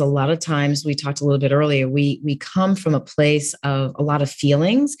feel, because a lot of times, we talked a little bit earlier, we come from a place of a lot of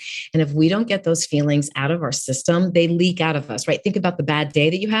feelings. And if we don't get those feelings out of our system, they leak out of us, right? Think about the bad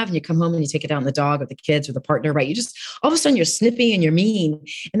day that you have and you come home and you take it out on the dog or the kids or the partner, right? You just, all of a sudden you're snippy and you're mean.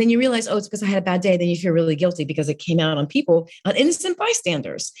 And then you realize, oh, it's because I had a bad day. Then you feel really guilty because it came out on people, on innocent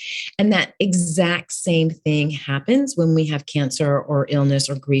bystanders. And that exact same thing happens when we have cancer or illness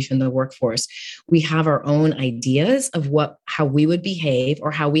or grief in the workforce. We have our own ideas of how we would behave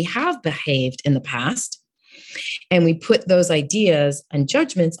or how we have behaved in the past. And we put those ideas and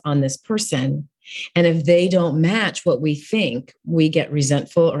judgments on this person. And if they don't match what we think, we get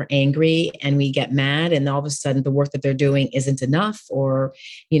resentful or angry and we get mad. And all of a sudden the work that they're doing isn't enough or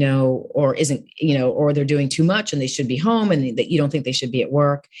isn't, or they're doing too much and they should be home and that you don't think they should be at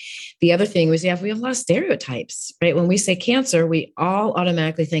work. The other thing was, we have a lot of stereotypes, right? When we say cancer, we all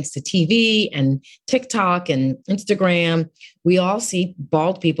automatically, thanks to TV and TikTok and Instagram, we all see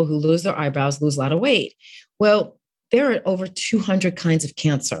bald people who lose their eyebrows, lose a lot of weight. Well, there are over 200 kinds of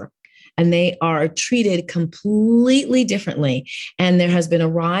cancer, and they are treated completely differently. And there has been a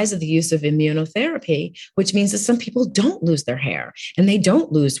rise of the use of immunotherapy, which means that some people don't lose their hair and they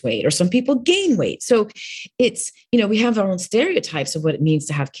don't lose weight, or some people gain weight. So it's, we have our own stereotypes of what it means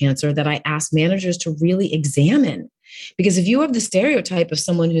to have cancer that I ask managers to really examine. Because if you have the stereotype of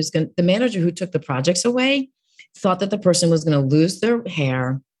someone the manager who took the projects away thought that the person was going to lose their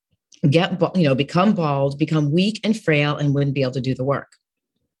hair, become bald, become weak and frail, and wouldn't be able to do the work.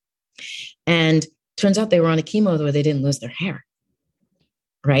 And turns out they were on a chemo where they didn't lose their hair.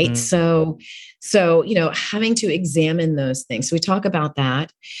 Right. So, having to examine those things. So we talk about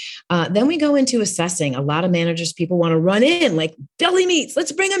that. Then we go into assessing. A lot of managers, people want to run in like deli meats.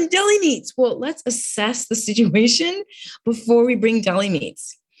 Let's bring them deli meats. Well, let's assess the situation before we bring deli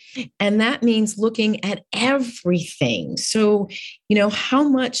meats. And that means looking at everything. So, how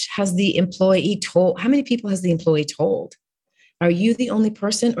much has the employee told? How many people has the employee told? Are you the only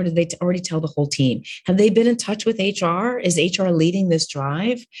person, or did they already tell the whole team? Have they been in touch with HR? Is HR leading this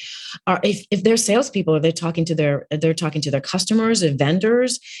drive? Or if they're salespeople, are they talking to their customers or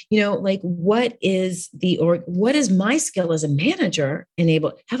vendors? What is my skill as a manager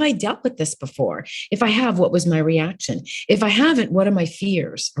enabled? Have I dealt with this before? If I have, what was my reaction? If I haven't, what are my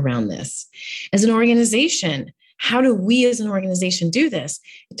fears around this? As an organization, how do we as an organization do this?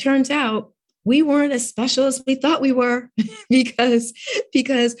 It turns out we weren't as special as we thought we were because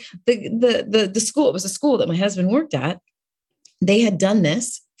the school, it was a school that my husband worked at. They had done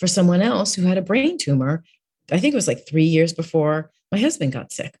this for someone else who had a brain tumor. I think it was like 3 years before my husband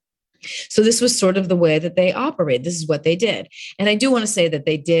got sick. So this was sort of the way that they operate. This is what they did. And I do want to say that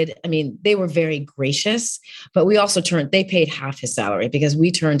they were very gracious, but we also they paid half his salary because we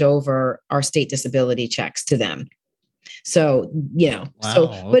turned over our state disability checks to them. So,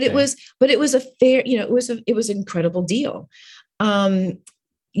 wow, but it was a fair, it was an incredible deal. So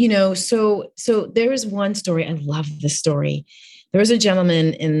there is one story. I love this story. There was a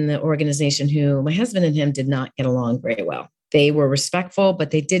gentleman in the organization who my husband and him did not get along very well. They were respectful, but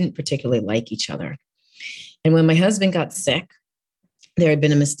they didn't particularly like each other. And when my husband got sick, there had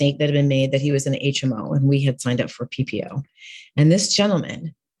been a mistake that had been made that he was an HMO and we had signed up for PPO. And this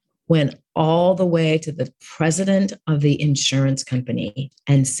gentleman went all the way to the president of the insurance company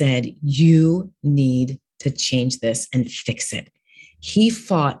and said, you need to change this and fix it. He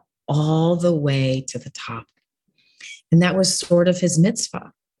fought all the way to the top. And that was sort of his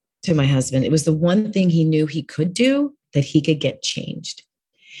mitzvah to my husband. It was the one thing he knew he could do, that he could get changed.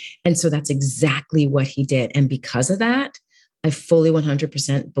 And so that's exactly what he did. And because of that, I fully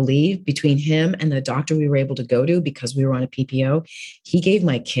 100% believe between him and the doctor we were able to go to, because we were on a PPO, he gave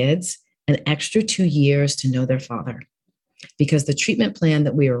my kids an extra 2 years to know their father, because the treatment plan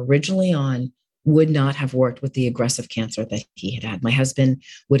that we were originally on would not have worked with the aggressive cancer that he had had. My husband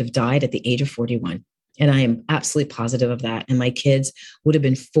would have died at the age of 41. And I am absolutely positive of that. And my kids would have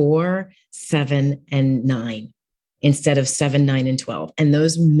been 4, 7, and 9 instead of 7, 9, and 12. And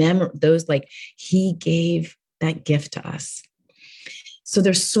he gave that gift to us. So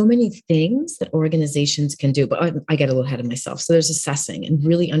there's so many things that organizations can do, but I get a little ahead of myself. So there's assessing and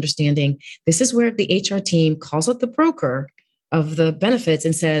really understanding. This is where the HR team calls up the broker of the benefits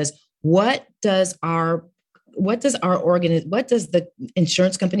and says, what does the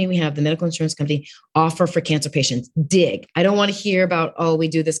insurance company we have, the medical insurance company, offer for cancer patients? Dig. I don't want to hear about, we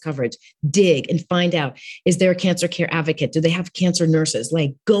do this coverage. Dig and find out, is there a cancer care advocate? Do they have cancer nurses?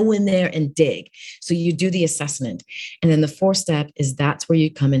 Go in there and dig. So you do the assessment. And then the fourth step is that's where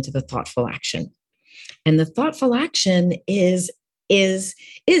you come into the thoughtful action. And the thoughtful action is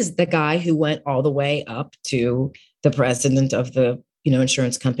the guy who went all the way up to the president of the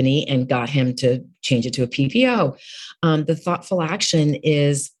insurance company and got him to change it to a PPO. The thoughtful action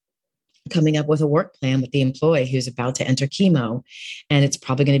is coming up with a work plan with the employee who's about to enter chemo. And it's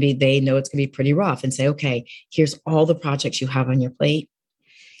probably going to be, they know it's going to be pretty rough, and say, okay, here's all the projects you have on your plate.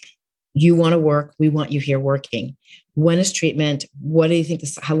 You want to work. We want you here working. When is treatment? What do you think?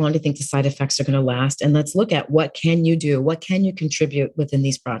 How long do you think the side effects are going to last? And let's look at what can you do? What can you contribute within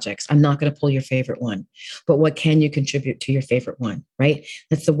these projects? I'm not going to pull your favorite one, but what can you contribute to your favorite one, right?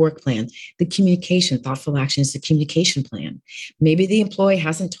 That's the work plan. The communication, thoughtful action is the communication plan. Maybe the employee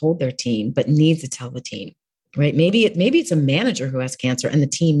hasn't told their team, but needs to tell the team. Right? Maybe it's a manager who has cancer and the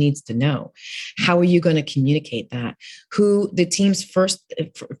team needs to know. How are you going to communicate that? Who the team's first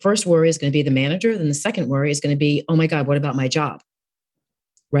worry is going to be the manager, then the second worry is going to be, oh my God, what about my job?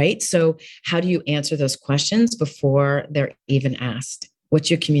 Right? So how do you answer those questions before they're even asked? What's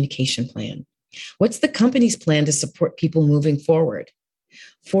your communication plan? What's the company's plan to support people moving forward?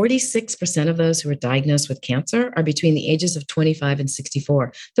 46% of those who are diagnosed with cancer are between the ages of 25 and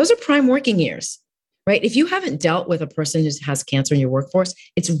 64. Those are prime working years, right? If you haven't dealt with a person who has cancer in your workforce,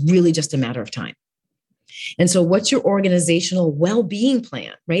 it's really just a matter of time. And so what's your organizational well-being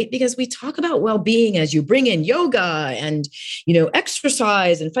plan, right? Because we talk about well-being as you bring in yoga and,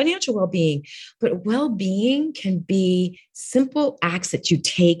 exercise and financial well-being, but well-being can be simple acts that you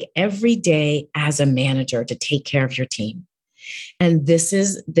take every day as a manager to take care of your team. And this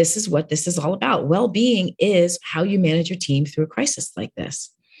is what this is all about. Well-being is how you manage your team through a crisis like this.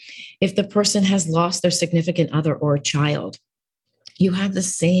 If the person has lost their significant other or a child, you have the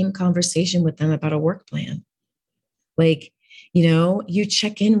same conversation with them about a work plan. Like, you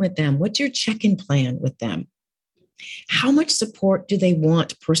check in with them. What's your check-in plan with them? How much support do they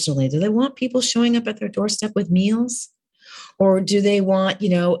want personally? Do they want people showing up at their doorstep with meals? Or do they want,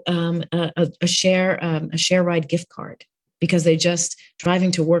 a share ride gift card? Because they just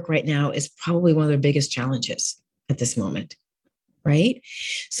driving to work right now is probably one of their biggest challenges at this moment. Right?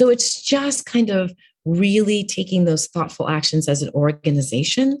 So it's just kind of really taking those thoughtful actions as an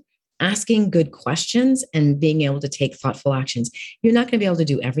organization, asking good questions and being able to take thoughtful actions. You're not going to be able to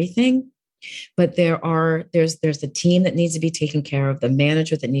do everything, but there's the team that needs to be taken care of, the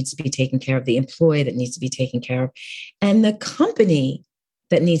manager that needs to be taken care of, the employee that needs to be taken care of, and the company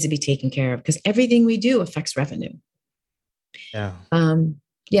that needs to be taken care of, because everything we do affects revenue. Yeah.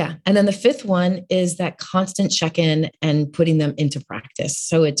 Yeah. And then the fifth one is that constant check-in and putting them into practice.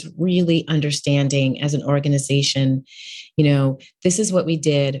 So it's really understanding as an organization, this is what we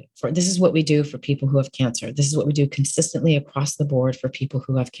do for people who have cancer. This is what we do consistently across the board for people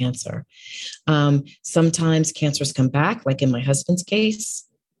who have cancer. Sometimes cancers come back, like in my husband's case,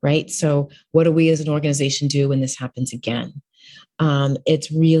 right? So what do we as an organization do when this happens again?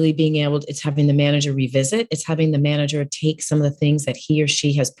 It's really it's having the manager revisit. It's having the manager take some of the things that he or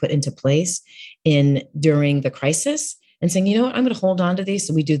she has put into place during the crisis and saying, I'm going to hold on to these.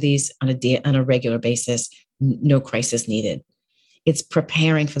 So we do these on a regular basis, no crisis needed. It's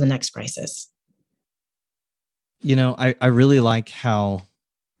preparing for the next crisis. I really like how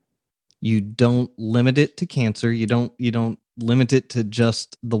you don't limit it to cancer. You don't limit it to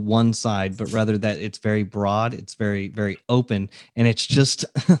just the one side, but rather that it's very broad, it's very, very open, and it's just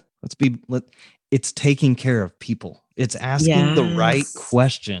it's taking care of people. It's asking the right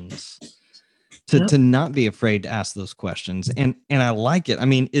questions to not be afraid to ask those questions. And I like it. I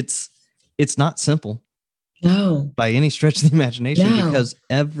mean, it's not simple. No. By any stretch of the imagination, because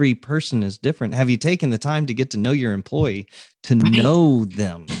every person is different. Have you taken the time to get to know your employee, to know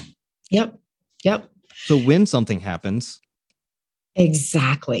them? Yep. So when something happens.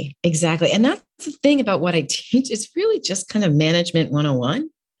 Exactly. And that's the thing about what I teach. It's really just kind of management 101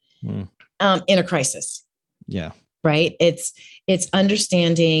 in a crisis. Yeah. Right. It's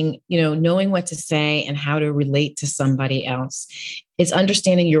understanding, knowing what to say and how to relate to somebody else. It's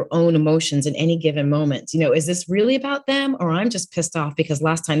understanding your own emotions in any given moment. Is this really about them, or I'm just pissed off because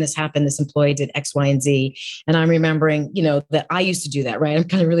last time this happened, this employee did X, Y, and Z. And I'm remembering, that I used to do that, right? I'm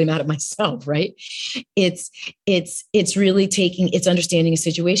kind of really mad at myself, right? It's really it's understanding a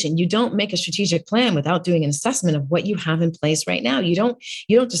situation. You don't make a strategic plan without doing an assessment of what you have in place right now. You don't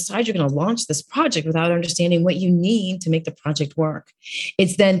decide you're going to launch this project without understanding what you need to make the project work.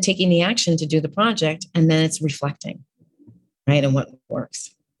 It's then taking the action to do the project, and then it's reflecting. Right. And what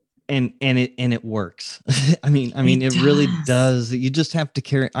works. And it works. I mean, it really does. You just have to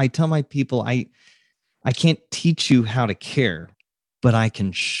care. I tell my people, I can't teach you how to care, but I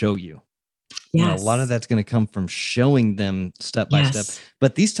can show you. A lot of that's going to come from showing them step by step.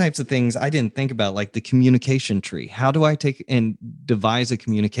 But these types of things I didn't think about, like the communication tree. How do I take and devise a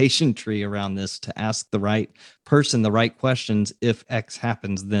communication tree around this to ask the right person the right questions? If X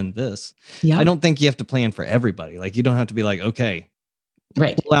happens, then this. I don't think you have to plan for everybody. Like, you don't have to be like, okay,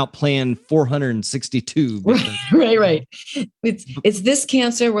 Right. pull out plan 462. Right. It's this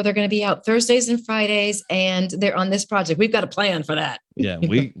cancer where they're going to be out Thursdays and Fridays, and they're on this project. We've got a plan for that. Yeah,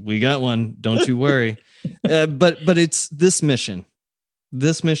 we got one. Don't you worry. But it's this mission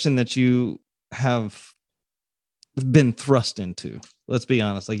that you have been thrust into. Let's be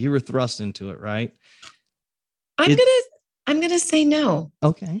honest. Like, you were thrust into it, right? I'm gonna say no.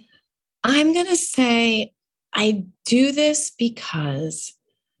 Okay. I'm gonna say I do this because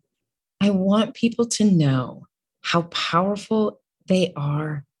I want people to know how powerful they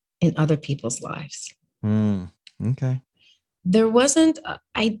are in other people's lives. Okay. There wasn't,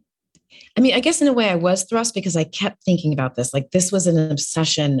 I mean, I guess in a way I was thrust because I kept thinking about this. Like, this was an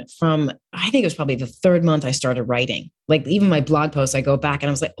obsession from, I think it was probably the third month I started writing. Like, even my blog posts, I go back and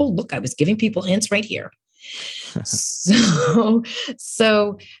I was like, oh, look, I was giving people hints right here.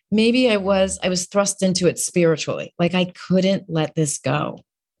 So maybe I was thrust into it spiritually. Like, I couldn't let this go.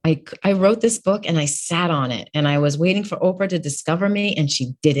 I wrote this book and I sat on it and I was waiting for Oprah to discover me, and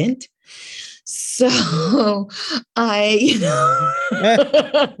she didn't. So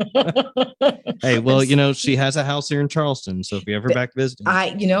Hey, well, she has a house here in Charleston. So if you're ever back visiting,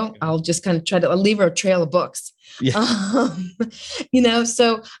 I'll just kind of I'll leave her a trail of books. Yeah.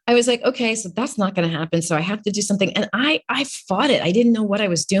 So I was like, okay, so that's not going to happen. So I have to do something. And I fought it. I didn't know what I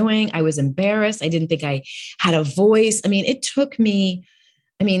was doing. I was embarrassed. I didn't think I had a voice. I mean, it took me,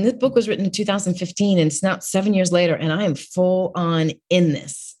 this book was written in 2015 and it's now 7 years later, and I am full on in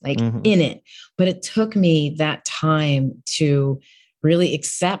this, like in it. But it took me that time to really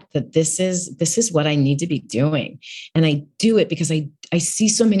accept that this is what I need to be doing. And I do it because I see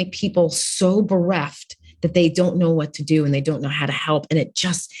so many people so bereft that they don't know what to do and they don't know how to help. And it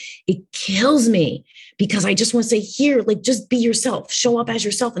kills me because I just want to say, here, like, just be yourself, show up as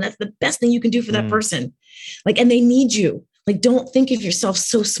yourself. And that's the best thing you can do for that person. Like, and they need you. Like, don't think of yourself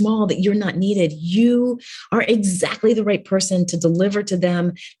so small that you're not needed. You are exactly the right person to deliver to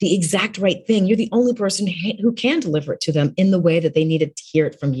them the exact right thing. You're the only person who can deliver it to them in the way that they needed to hear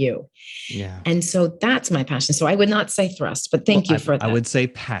it from you. Yeah. And so that's my passion. So I would not say thrust, but thank you for that. I would say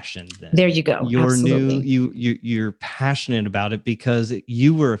passion then. There you go. You're passionate about it because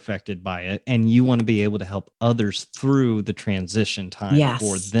you were affected by it and you want to be able to help others through the transition time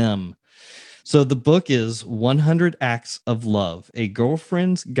for them. So the book is 100 Acts of Love, a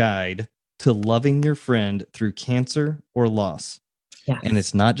girlfriend's guide to loving your friend through cancer or loss. Yes. And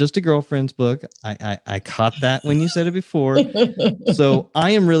it's not just a girlfriend's book. I caught that when you said it before. So I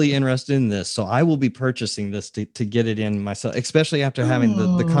am really interested in this. So I will be purchasing this to get it in myself, especially after having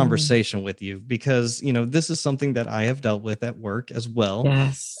the conversation with you, because, this is something that I have dealt with at work as well.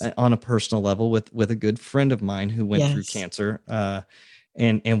 Yes. On a personal level with a good friend of mine who went through cancer.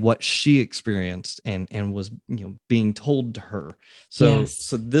 And what she experienced and was being told to her. So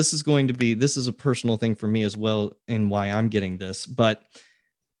this is a personal thing for me as well, and why I'm getting this. But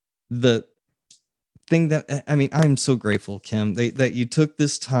the thing that I'm so grateful, Kim, that you took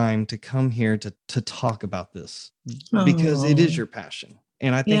this time to come here to talk about this, because it is your passion,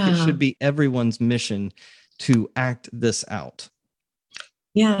 and I think it should be everyone's mission to act this out.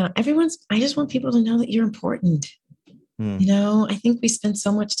 Yeah, I just want people to know that you're important. I think we spend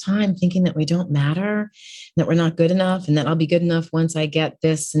so much time thinking that we don't matter, that we're not good enough, and that I'll be good enough once I get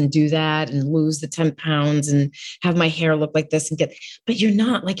this and do that and lose the 10 pounds and have my hair look like this but you're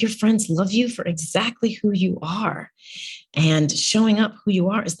not. Like, your friends love you for exactly who you are. And showing up who you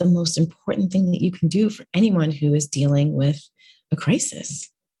are is the most important thing that you can do for anyone who is dealing with a crisis.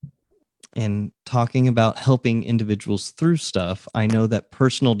 And talking about helping individuals through stuff, I know that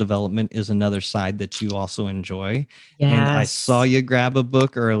personal development is another side that you also enjoy. Yes. And I saw you grab a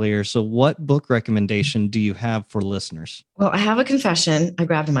book earlier. So what book recommendation do you have for listeners? Well, I have a confession. I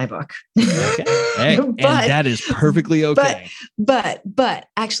grabbed my book. Okay. Hey, and that is perfectly okay. But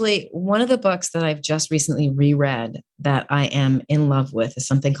actually, one of the books that I've just recently reread that I am in love with is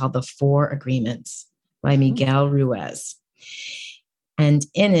something called The 4 Agreements by Miguel Ruiz. And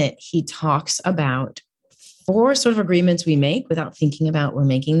in it, he talks about 4 sort of agreements we make without thinking about we're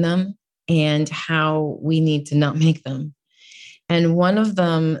making them, and how we need to not make them. And one of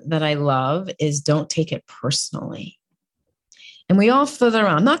them that I love is don't take it personally. And we all throw that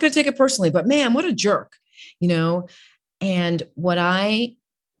around. I'm not going to take it personally, but man, what a jerk, And what I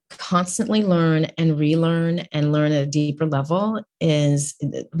constantly learn and relearn and learn at a deeper level is,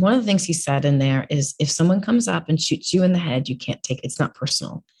 one of the things he said in there is, if someone comes up and shoots you in the head, you can't take it. It's not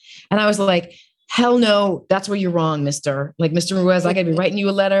personal. And I was like, hell no, that's where you're wrong, Mr. Ruiz, I got to be writing you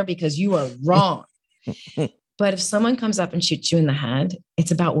a letter because you are wrong. But if someone comes up and shoots you in the head,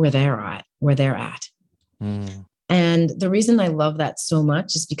 it's about where they're at. And the reason I love that so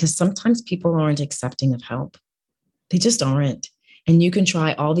much is because sometimes people aren't accepting of help. They just aren't. And you can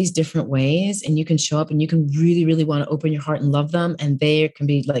try all these different ways and you can show up and you can really, really want to open your heart and love them. And they can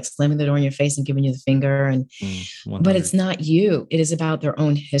be like slamming the door in your face and giving you the finger. But it's not you. It is about their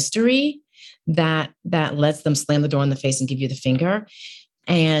own history that lets them slam the door in the face and give you the finger.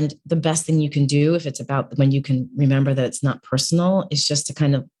 And the best thing you can do, if it's about when you can remember that it's not personal, is just to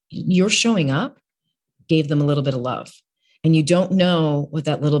kind of, you're showing up, gave them a little bit of love. And you don't know what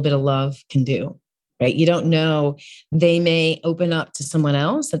that little bit of love can do, right? You don't know. They may open up to someone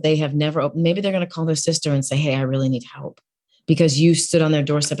else that they have never opened. Maybe they're going to call their sister and say, hey, I really need help. Because you stood on their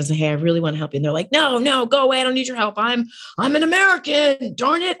doorstep and said, hey, I really want to help you. And they're like, no, go away. I don't need your help. I'm an American.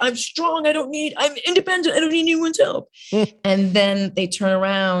 Darn it. I'm strong. I'm independent. I don't need anyone's help. And then they turn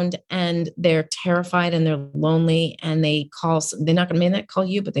around and they're terrified and they're lonely and thmay not call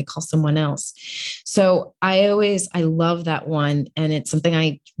you, but they call someone else. So I love that one. And it's something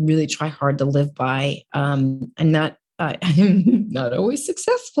I really try hard to live by. I'm not always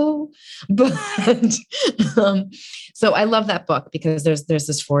successful, but so I love that book because there's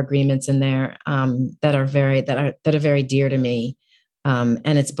this 4 agreements in there that are very dear to me.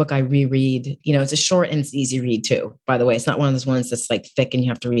 And it's a book I reread. It's a short and it's easy read too. By the way, it's not one of those ones that's like thick and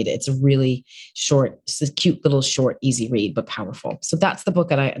you have to read it. It's a really short, it's a cute little short, easy read, but powerful. So that's the book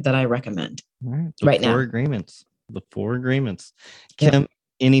that I recommend right now. The 4 agreements. Kim,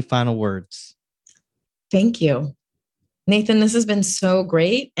 any final words? Thank you, Nathan. This has been so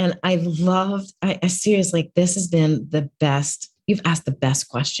great. And I seriously, this has been the best. You've asked the best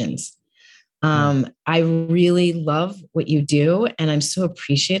questions. I really love what you do and I'm so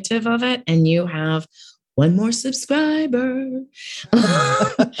appreciative of it. And you have 1 more subscriber. I'm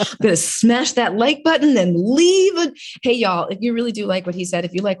going to smash that like button and leave it. Hey, y'all, if you really do like what he said,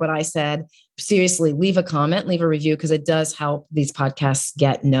 if you like what I said, seriously, leave a comment, leave a review, because it does help these podcasts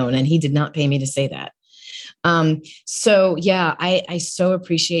get known. And he did not pay me to say that. So yeah, I so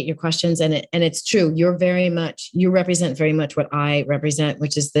appreciate your questions and it's true. You represent very much what I represent,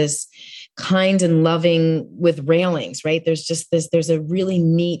 which is this kind and loving with railings, right? There's a really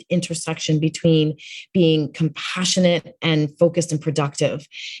neat intersection between being compassionate and focused and productive.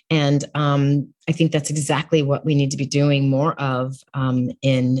 And, I think that's exactly what we need to be doing more of,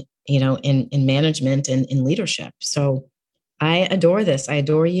 in management and in leadership. So I adore this. I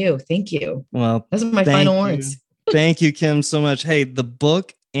adore you. Thank you. Well, those are my final words. Thank you, Kim, so much. Hey, the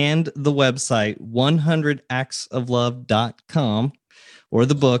book and the website, 100actsoflove.com, or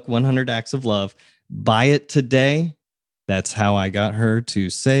the book, 100 Acts of Love. Buy it today. That's how I got her to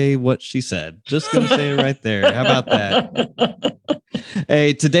say what she said. Just going to say it right there. How about that?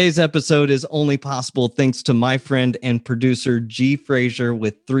 Hey, today's episode is only possible thanks to my friend and producer, G. Frazier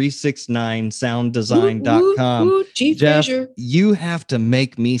with 369sounddesign.com. G. Jeff, Frazier. you have to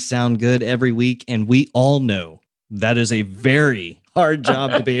make me sound good every week, and we all know that is a very hard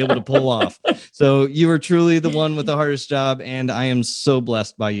job to be able to pull off. So you are truly the one with the hardest job, and I am so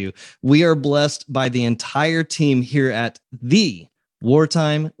blessed by you. We are blessed by the entire team here at the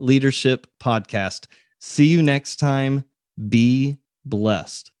Wartime Leadership Podcast. See you next time. Be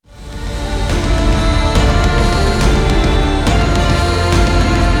blessed.